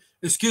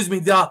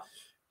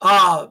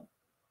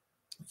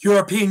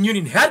European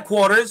Union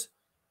headquarters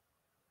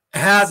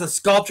has a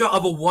sculpture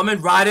of a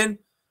woman riding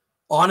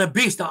on a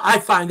beast. Now, I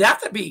find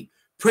that to be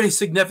pretty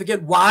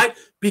significant. Why?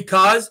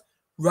 Because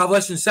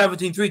Revelation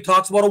 17:3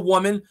 talks about a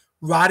woman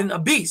riding a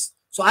beast.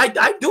 So I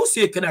do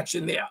see a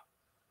connection there.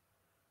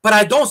 But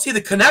I don't see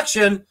the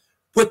connection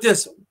with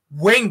this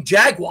winged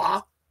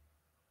jaguar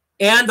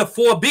and the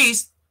four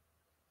beasts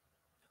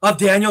of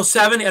Daniel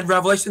 7 and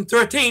Revelation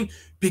 13,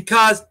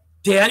 because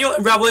Daniel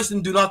and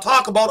Revelation do not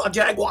talk about a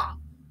jaguar.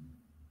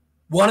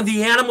 One of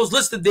the animals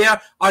listed there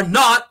are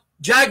not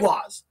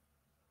jaguars.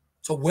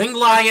 It's a winged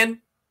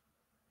lion,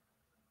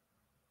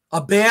 a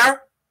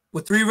bear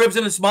with 3 ribs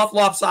in its mouth,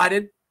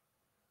 lopsided,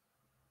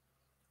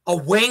 a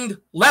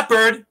winged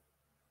leopard,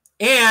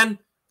 and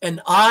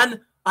an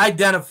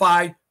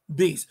unidentified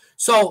beast.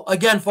 So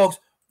again, folks,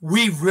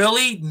 we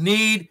really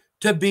need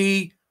to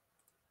be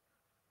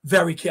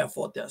very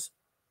careful with this,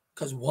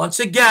 because once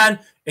again,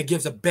 it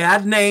gives a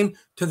bad name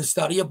to the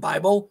study of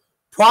Bible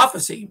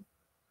prophecy.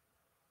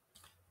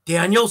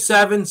 Daniel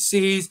 7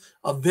 sees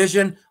a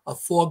vision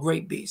of 4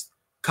 great beasts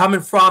coming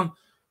from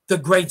the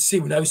Great Sea.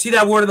 Whenever you see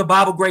that word in the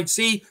Bible, Great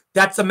Sea,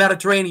 that's the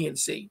Mediterranean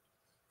Sea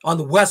on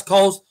the west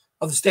coast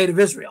of the state of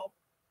Israel.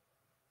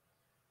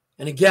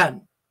 And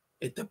again,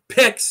 it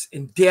depicts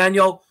in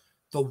Daniel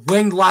the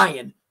winged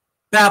lion,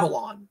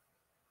 Babylon,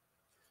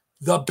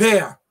 the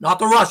bear, not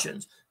the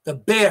Russians, the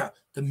bear,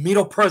 the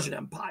Medo-Persian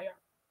Empire,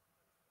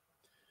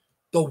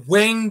 the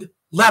winged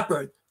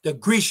leopard, the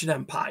Grecian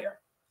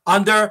Empire,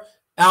 under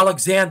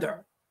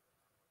Alexander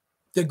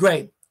the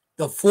Great.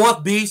 The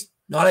 4th beast,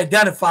 not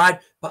identified,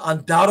 but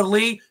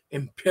undoubtedly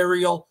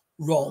Imperial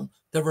Rome,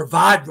 the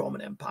revived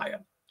Roman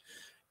Empire.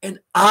 And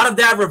out of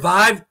that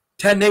revived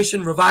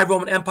 10-nation revived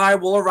Roman Empire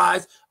will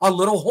arise a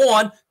little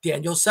horn,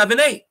 Daniel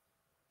 7:8.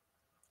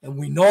 And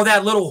we know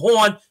that little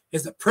horn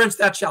is the prince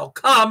that shall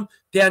come,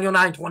 Daniel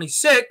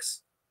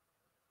 9:26,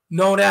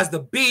 known as the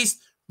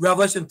beast,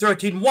 Revelation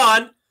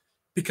 13:1,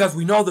 because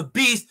we know the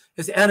beast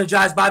is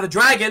energized by the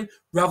dragon,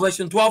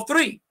 Revelation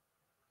 12:3.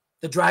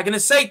 The dragon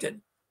is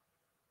Satan.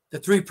 The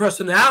 3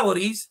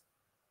 personalities,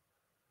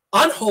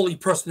 unholy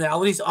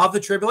personalities of the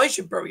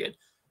tribulation period.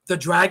 The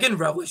dragon,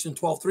 Revelation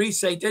 12:3,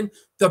 Satan,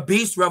 the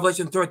beast,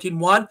 Revelation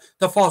 13:1,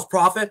 the false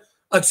prophet,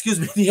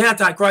 the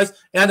Antichrist,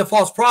 and the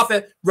false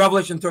prophet,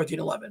 Revelation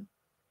 13:11.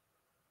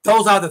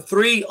 Those are the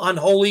 3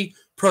 unholy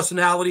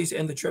personalities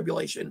in the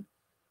tribulation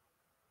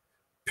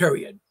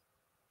period.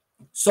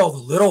 So the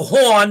little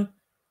horn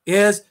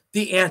is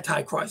the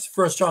Antichrist.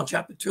 1 John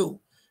chapter 2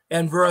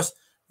 and verse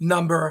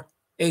number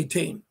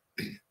 18.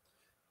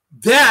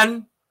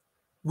 Then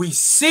we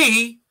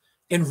see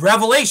in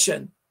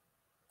Revelation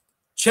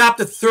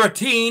chapter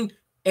 13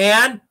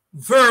 and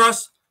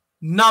verse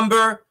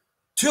number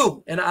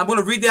 2. And I'm going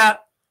to read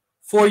that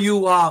for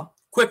you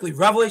quickly.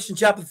 Revelation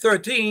chapter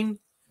 13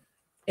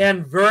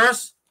 and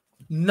verse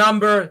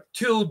number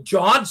 2.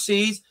 John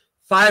sees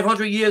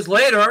 500 years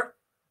later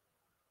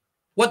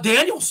what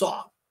Daniel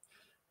saw.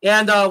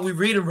 And we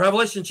read in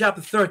Revelation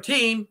chapter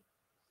 13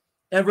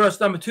 and verse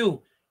number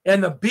 2.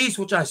 And the beast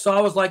which I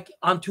saw was like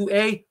unto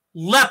a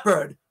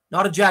leopard,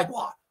 not a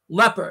jaguar,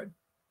 leopard.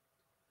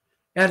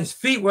 And his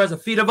feet were as the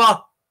feet of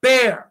a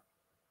bear.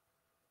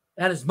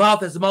 And his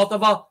mouth as the mouth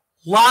of a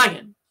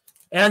lion.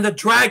 And the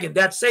dragon,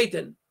 that's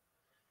Satan,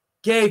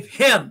 gave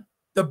him,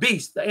 the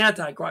beast, the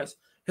Antichrist,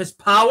 his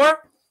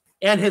power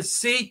and his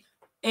seat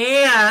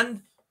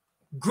and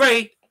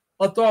great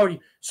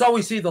authority. So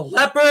we see the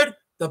leopard,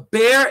 the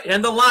bear,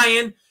 and the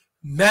lion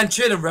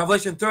mentioned in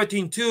Revelation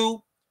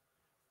 13:2.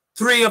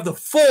 3 of the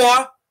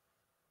 4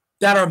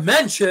 that are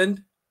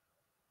mentioned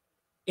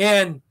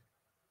in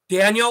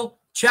Daniel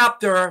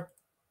chapter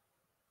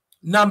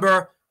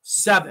number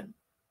 7.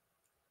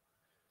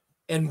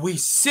 And we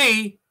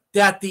see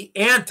that the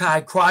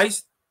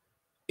Antichrist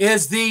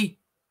is the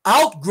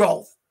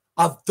outgrowth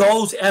of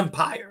those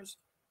empires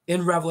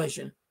in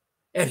Revelation.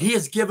 And he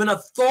is given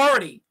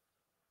authority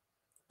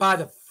by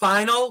the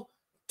final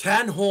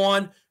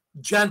 10-horn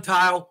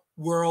Gentile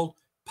world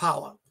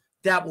power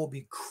that will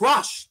be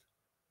crushed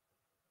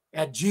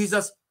at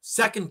Jesus'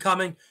 second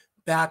coming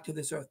back to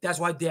this earth. That's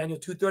why Daniel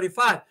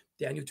 2:35,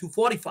 Daniel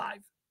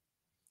 2:45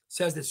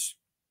 says this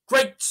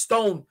great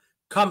stone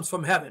comes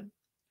from heaven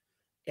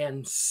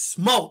and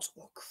smotes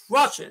or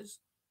crushes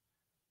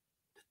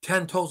the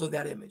 10 toes of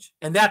that image.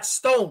 And that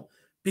stone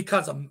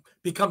becomes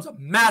a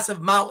massive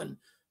mountain.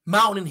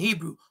 Mountain in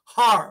Hebrew,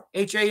 Har,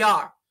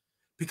 H-A-R,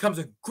 becomes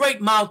a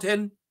great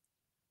mountain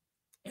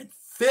and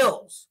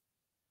fills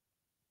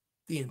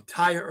the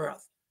entire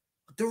earth.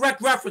 A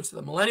direct reference to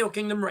the millennial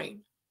kingdom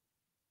reign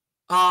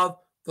of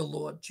the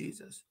Lord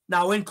Jesus.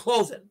 Now, in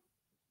closing,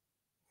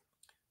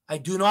 I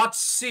do not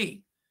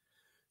see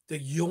the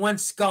UN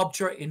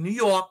sculpture in New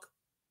York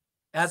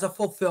as a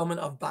fulfillment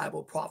of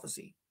Bible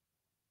prophecy.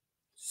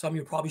 Some of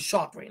you are probably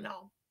shocked right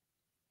now.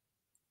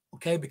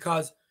 Okay,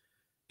 because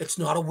it's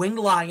not a winged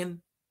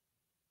lion.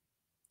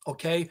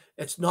 Okay,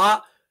 it's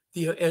not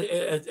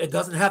it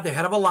doesn't have the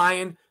head of a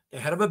lion, the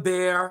head of a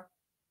bear,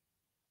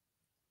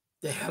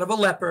 the head of a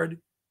leopard.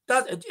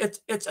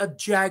 It's a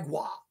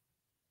jaguar.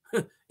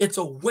 It's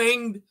a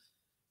winged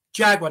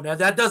jaguar. Now,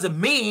 that doesn't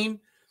mean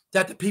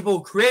that the people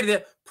who created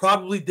it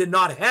probably did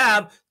not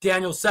have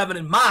Daniel 7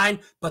 in mind,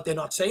 but they're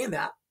not saying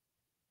that.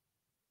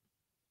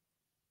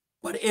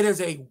 But it is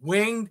a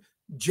winged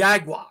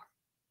jaguar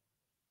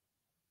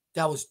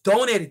that was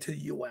donated to the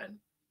UN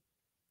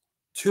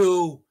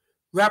to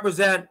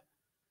represent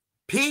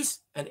peace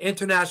and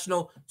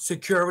international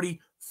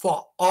security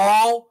for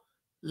all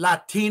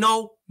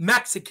Latino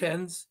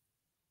Mexicans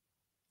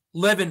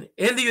living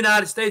in the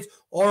United States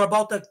or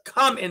about to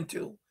come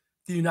into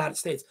the United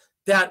States.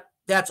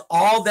 That's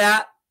all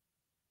that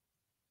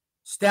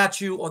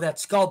statue or that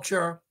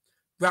sculpture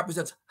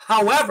represents.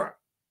 However,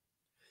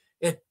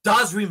 it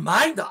does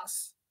remind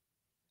us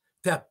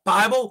that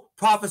Bible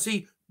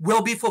prophecy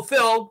will be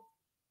fulfilled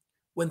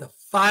when the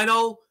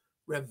final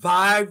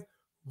revived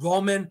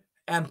Roman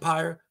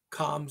Empire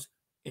comes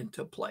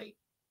into play.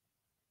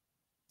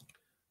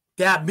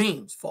 That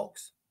means,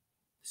 folks,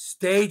 the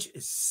stage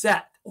is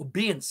set or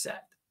being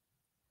set.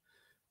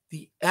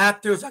 The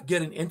actors are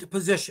getting into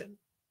position,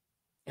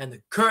 and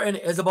the curtain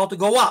is about to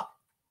go up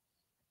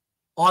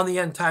on the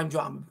end time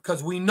drama,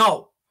 because we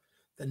know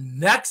the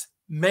next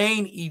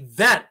main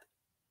event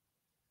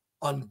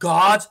on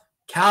God's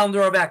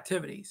calendar of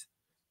activities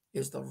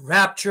is the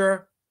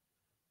rapture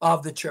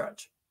of the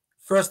church.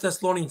 1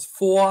 Thessalonians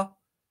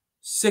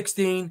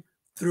 4:16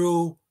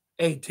 through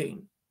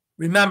 18.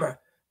 Remember,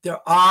 there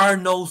are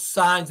no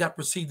signs that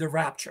precede the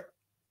rapture,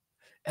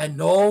 and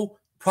no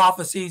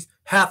prophecies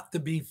have to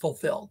be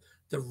fulfilled.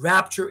 The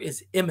rapture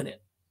is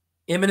imminent.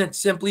 Imminent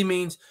simply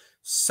means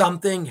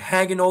something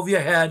hanging over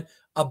your head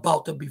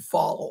about to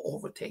befall or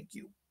overtake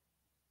you.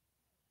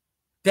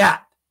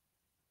 That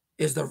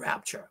is the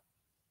rapture.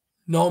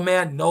 No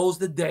man knows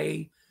the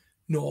day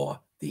nor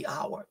the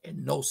hour,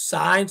 and no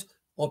signs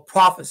or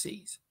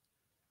prophecies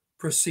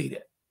precede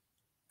it.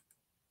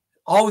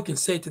 All we can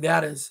say to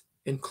that is,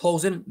 in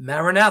closing,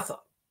 Maranatha.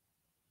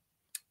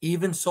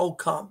 Even so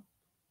come,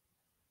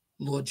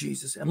 Lord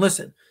Jesus. And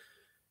listen,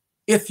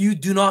 if you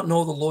do not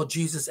know the Lord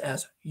Jesus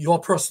as your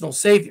personal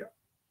Savior,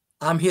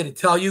 I'm here to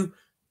tell you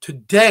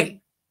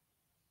today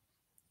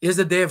is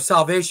the day of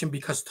salvation,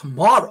 because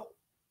tomorrow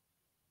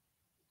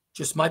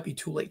just might be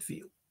too late for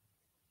you.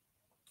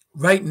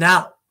 Right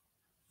now,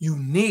 you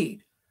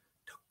need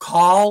to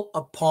call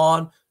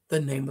upon the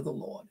name of the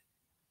Lord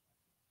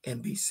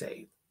and be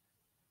saved.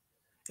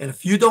 And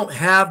if you don't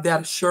have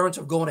that assurance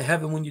of going to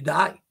heaven when you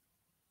die,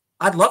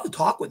 I'd love to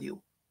talk with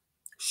you,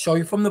 show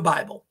you from the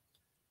Bible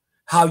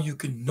how you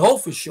can know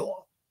for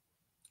sure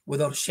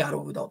without a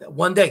shadow of a doubt that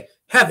one day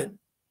heaven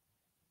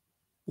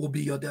will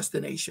be your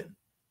destination.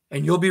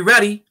 And you'll be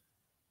ready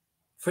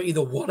for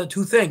either one or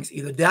two things,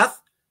 either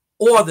death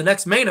or the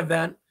next main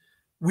event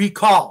we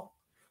call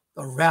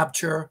the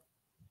rapture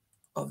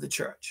of the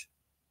church.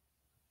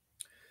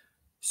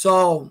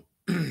 So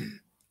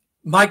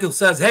Michael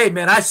says, hey,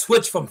 man, I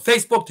switched from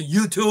Facebook to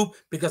YouTube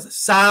because the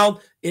sound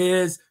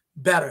is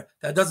better.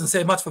 That doesn't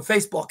say much for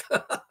Facebook,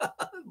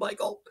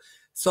 Michael.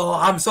 So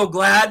I'm so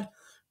glad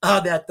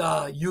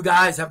that you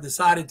guys have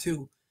decided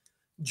to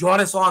join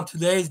us on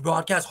today's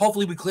broadcast.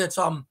 Hopefully we cleared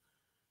some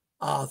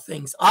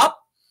things up.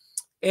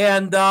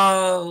 And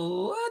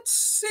let's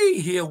see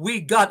here.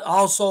 We got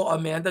also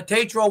Amanda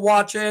Tatro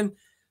watching.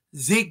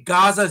 Zeke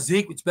Gaza.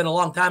 Zeke, it's been a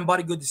long time,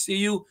 buddy. Good to see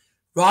you.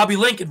 Robbie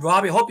Lincoln.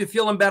 Robbie, hope you're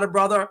feeling better,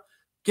 brother.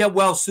 Get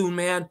well soon,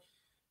 man.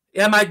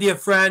 And my dear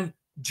friend,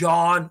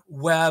 John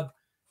Webb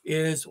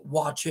is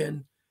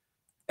watching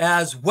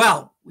as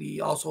well.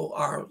 We also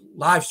are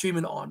live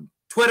streaming on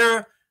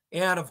Twitter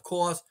and, of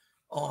course,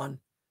 on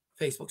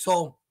Facebook.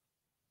 So,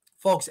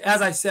 folks,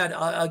 as I said,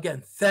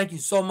 again, thank you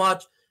so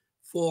much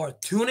for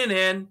tuning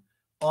in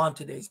on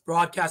today's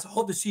broadcast. I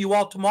hope to see you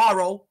all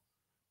tomorrow,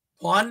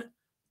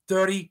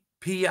 1:30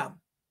 p.m.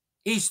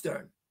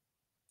 Eastern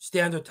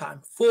Standard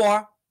Time,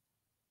 for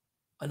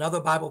another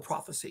Bible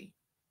prophecy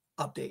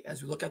update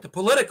as we look at the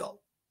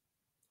political,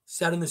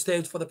 setting the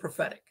stage for the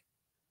prophetic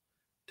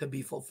to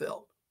be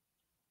fulfilled.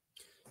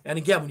 And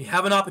again, when you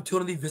have an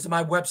opportunity, visit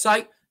my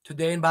website,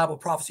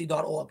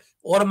 todayinbibleprophecy.org.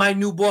 Order my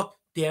new book,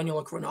 Daniel,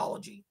 A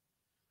Chronology.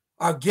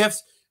 Our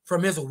gifts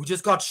from Israel. We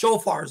just got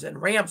shofars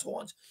and ram's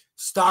horns,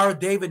 Star of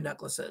David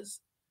necklaces.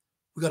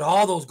 We got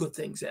all those good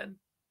things in.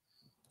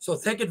 So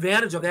take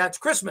advantage of that. It's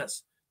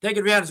Christmas. Take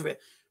advantage of it.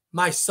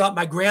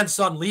 My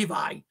grandson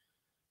Levi,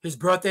 his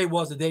birthday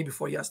was the day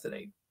before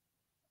yesterday.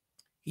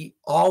 He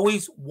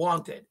always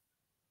wanted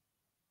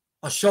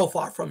a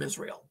shofar from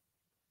Israel.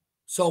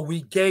 So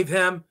we gave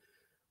him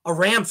a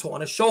ram's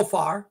horn, a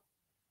shofar,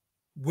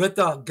 with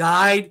a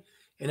guide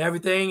and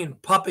everything. And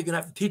Puppy gonna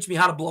have to teach me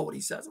how to blow it,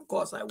 he says. Of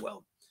course I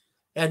will.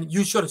 And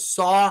you should have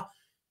saw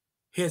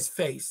his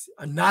face,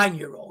 a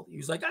 9-year-old. He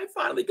was like, I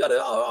finally got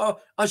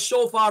a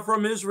shofar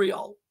from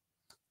Israel.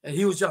 And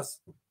he was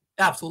just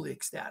absolutely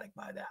ecstatic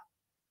by that.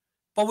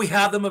 But we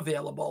have them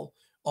available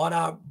on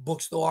our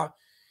bookstore.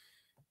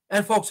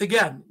 And folks,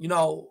 again,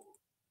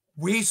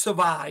 we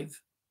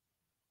survive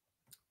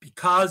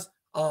because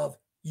of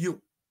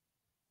you.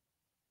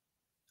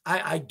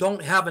 I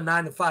don't have a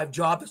 9-to-5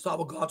 job. That's not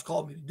what God's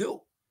called me to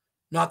do.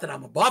 Not that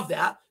I'm above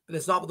that, but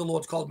it's not what the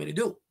Lord's called me to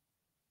do.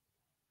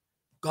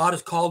 God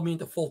has called me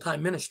into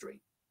full-time ministry.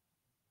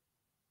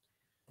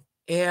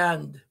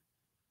 And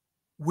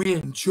we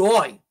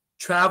enjoy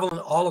traveling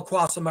all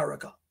across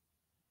America,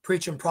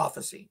 preaching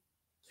prophecy.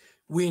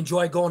 We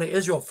enjoy going to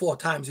Israel 4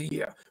 times a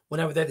year.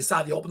 Whenever they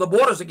decide to open the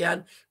borders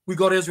again, we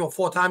go to Israel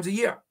 4 times a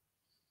year.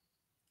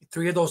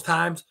 3 of those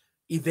times,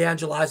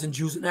 evangelizing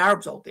Jews and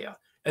Arabs out there,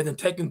 and then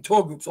taking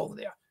tour groups over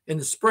there in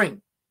the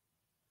spring.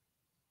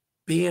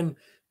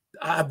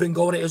 I've been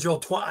going to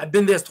Israel. I've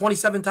been there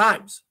 27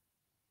 times.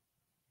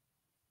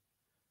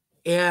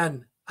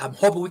 And I'm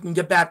hoping we can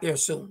get back there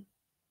soon.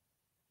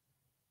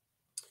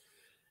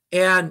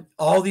 And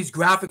all these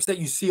graphics that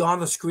you see on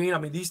the screen, I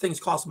mean, these things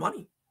cost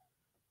money.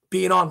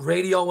 Being on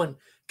radio in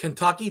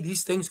Kentucky,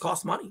 these things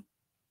cost money.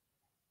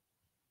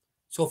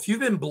 So if you've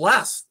been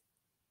blessed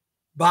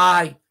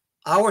by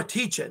our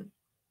teaching,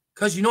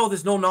 because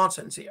there's no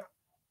nonsense here.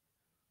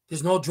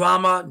 There's no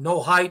drama,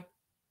 no hype,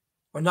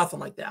 or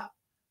nothing like that.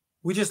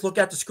 We just look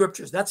at the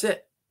scriptures. That's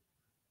it.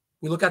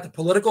 We look at the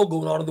political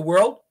going on in the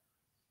world,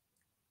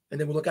 and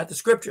then we look at the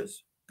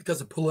scriptures, because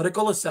the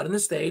political is setting the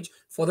stage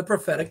for the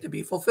prophetic to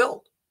be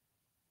fulfilled.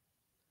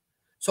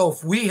 So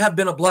if we have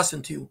been a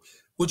blessing to you,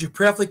 would you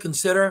prayerfully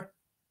consider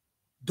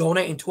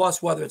donating to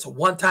us, whether it's a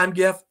one-time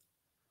gift,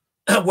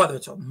 whether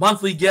it's a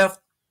monthly gift,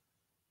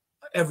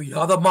 every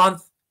other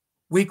month,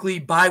 weekly,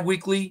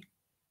 bi-weekly?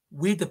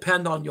 We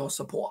depend on your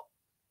support.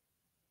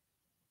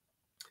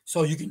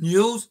 So you can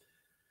use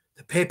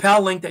the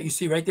PayPal link that you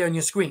see right there on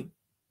your screen.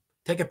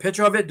 Take a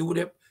picture of it, do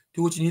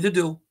what you need to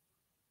do,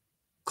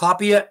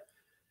 copy it,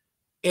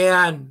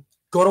 and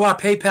go to our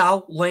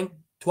PayPal link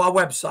to our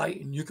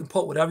website, and you can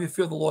put whatever you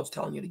feel the Lord's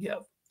telling you to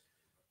give.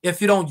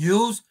 If you don't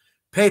use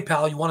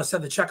PayPal, you want to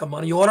send a check or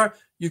money order,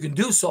 you can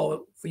do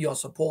so for your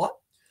support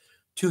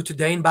to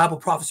Today in Bible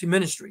Prophecy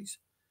Ministries,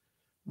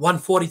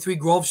 143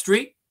 Grove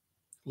Street,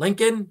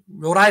 Lincoln,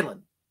 Rhode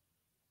Island,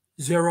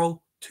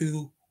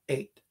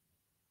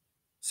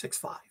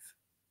 02865.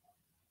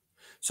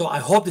 So I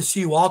hope to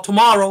see you all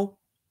tomorrow,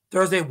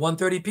 Thursday,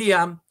 1:30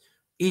 p.m.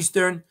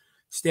 Eastern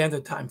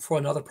Standard Time for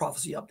another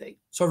prophecy update.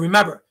 So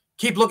remember,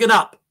 keep looking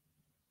up.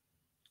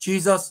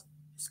 Jesus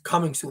is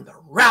coming soon. The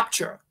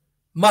rapture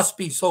must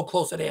be so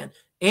close at hand.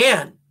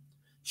 And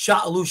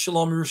Sha'alu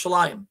Shalom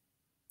Yerushalayim.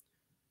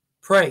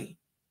 Pray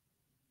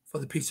for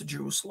the peace of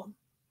Jerusalem.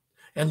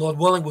 And Lord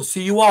willing, we'll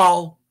see you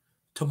all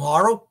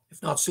tomorrow,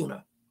 if not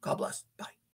sooner. God bless. Bye.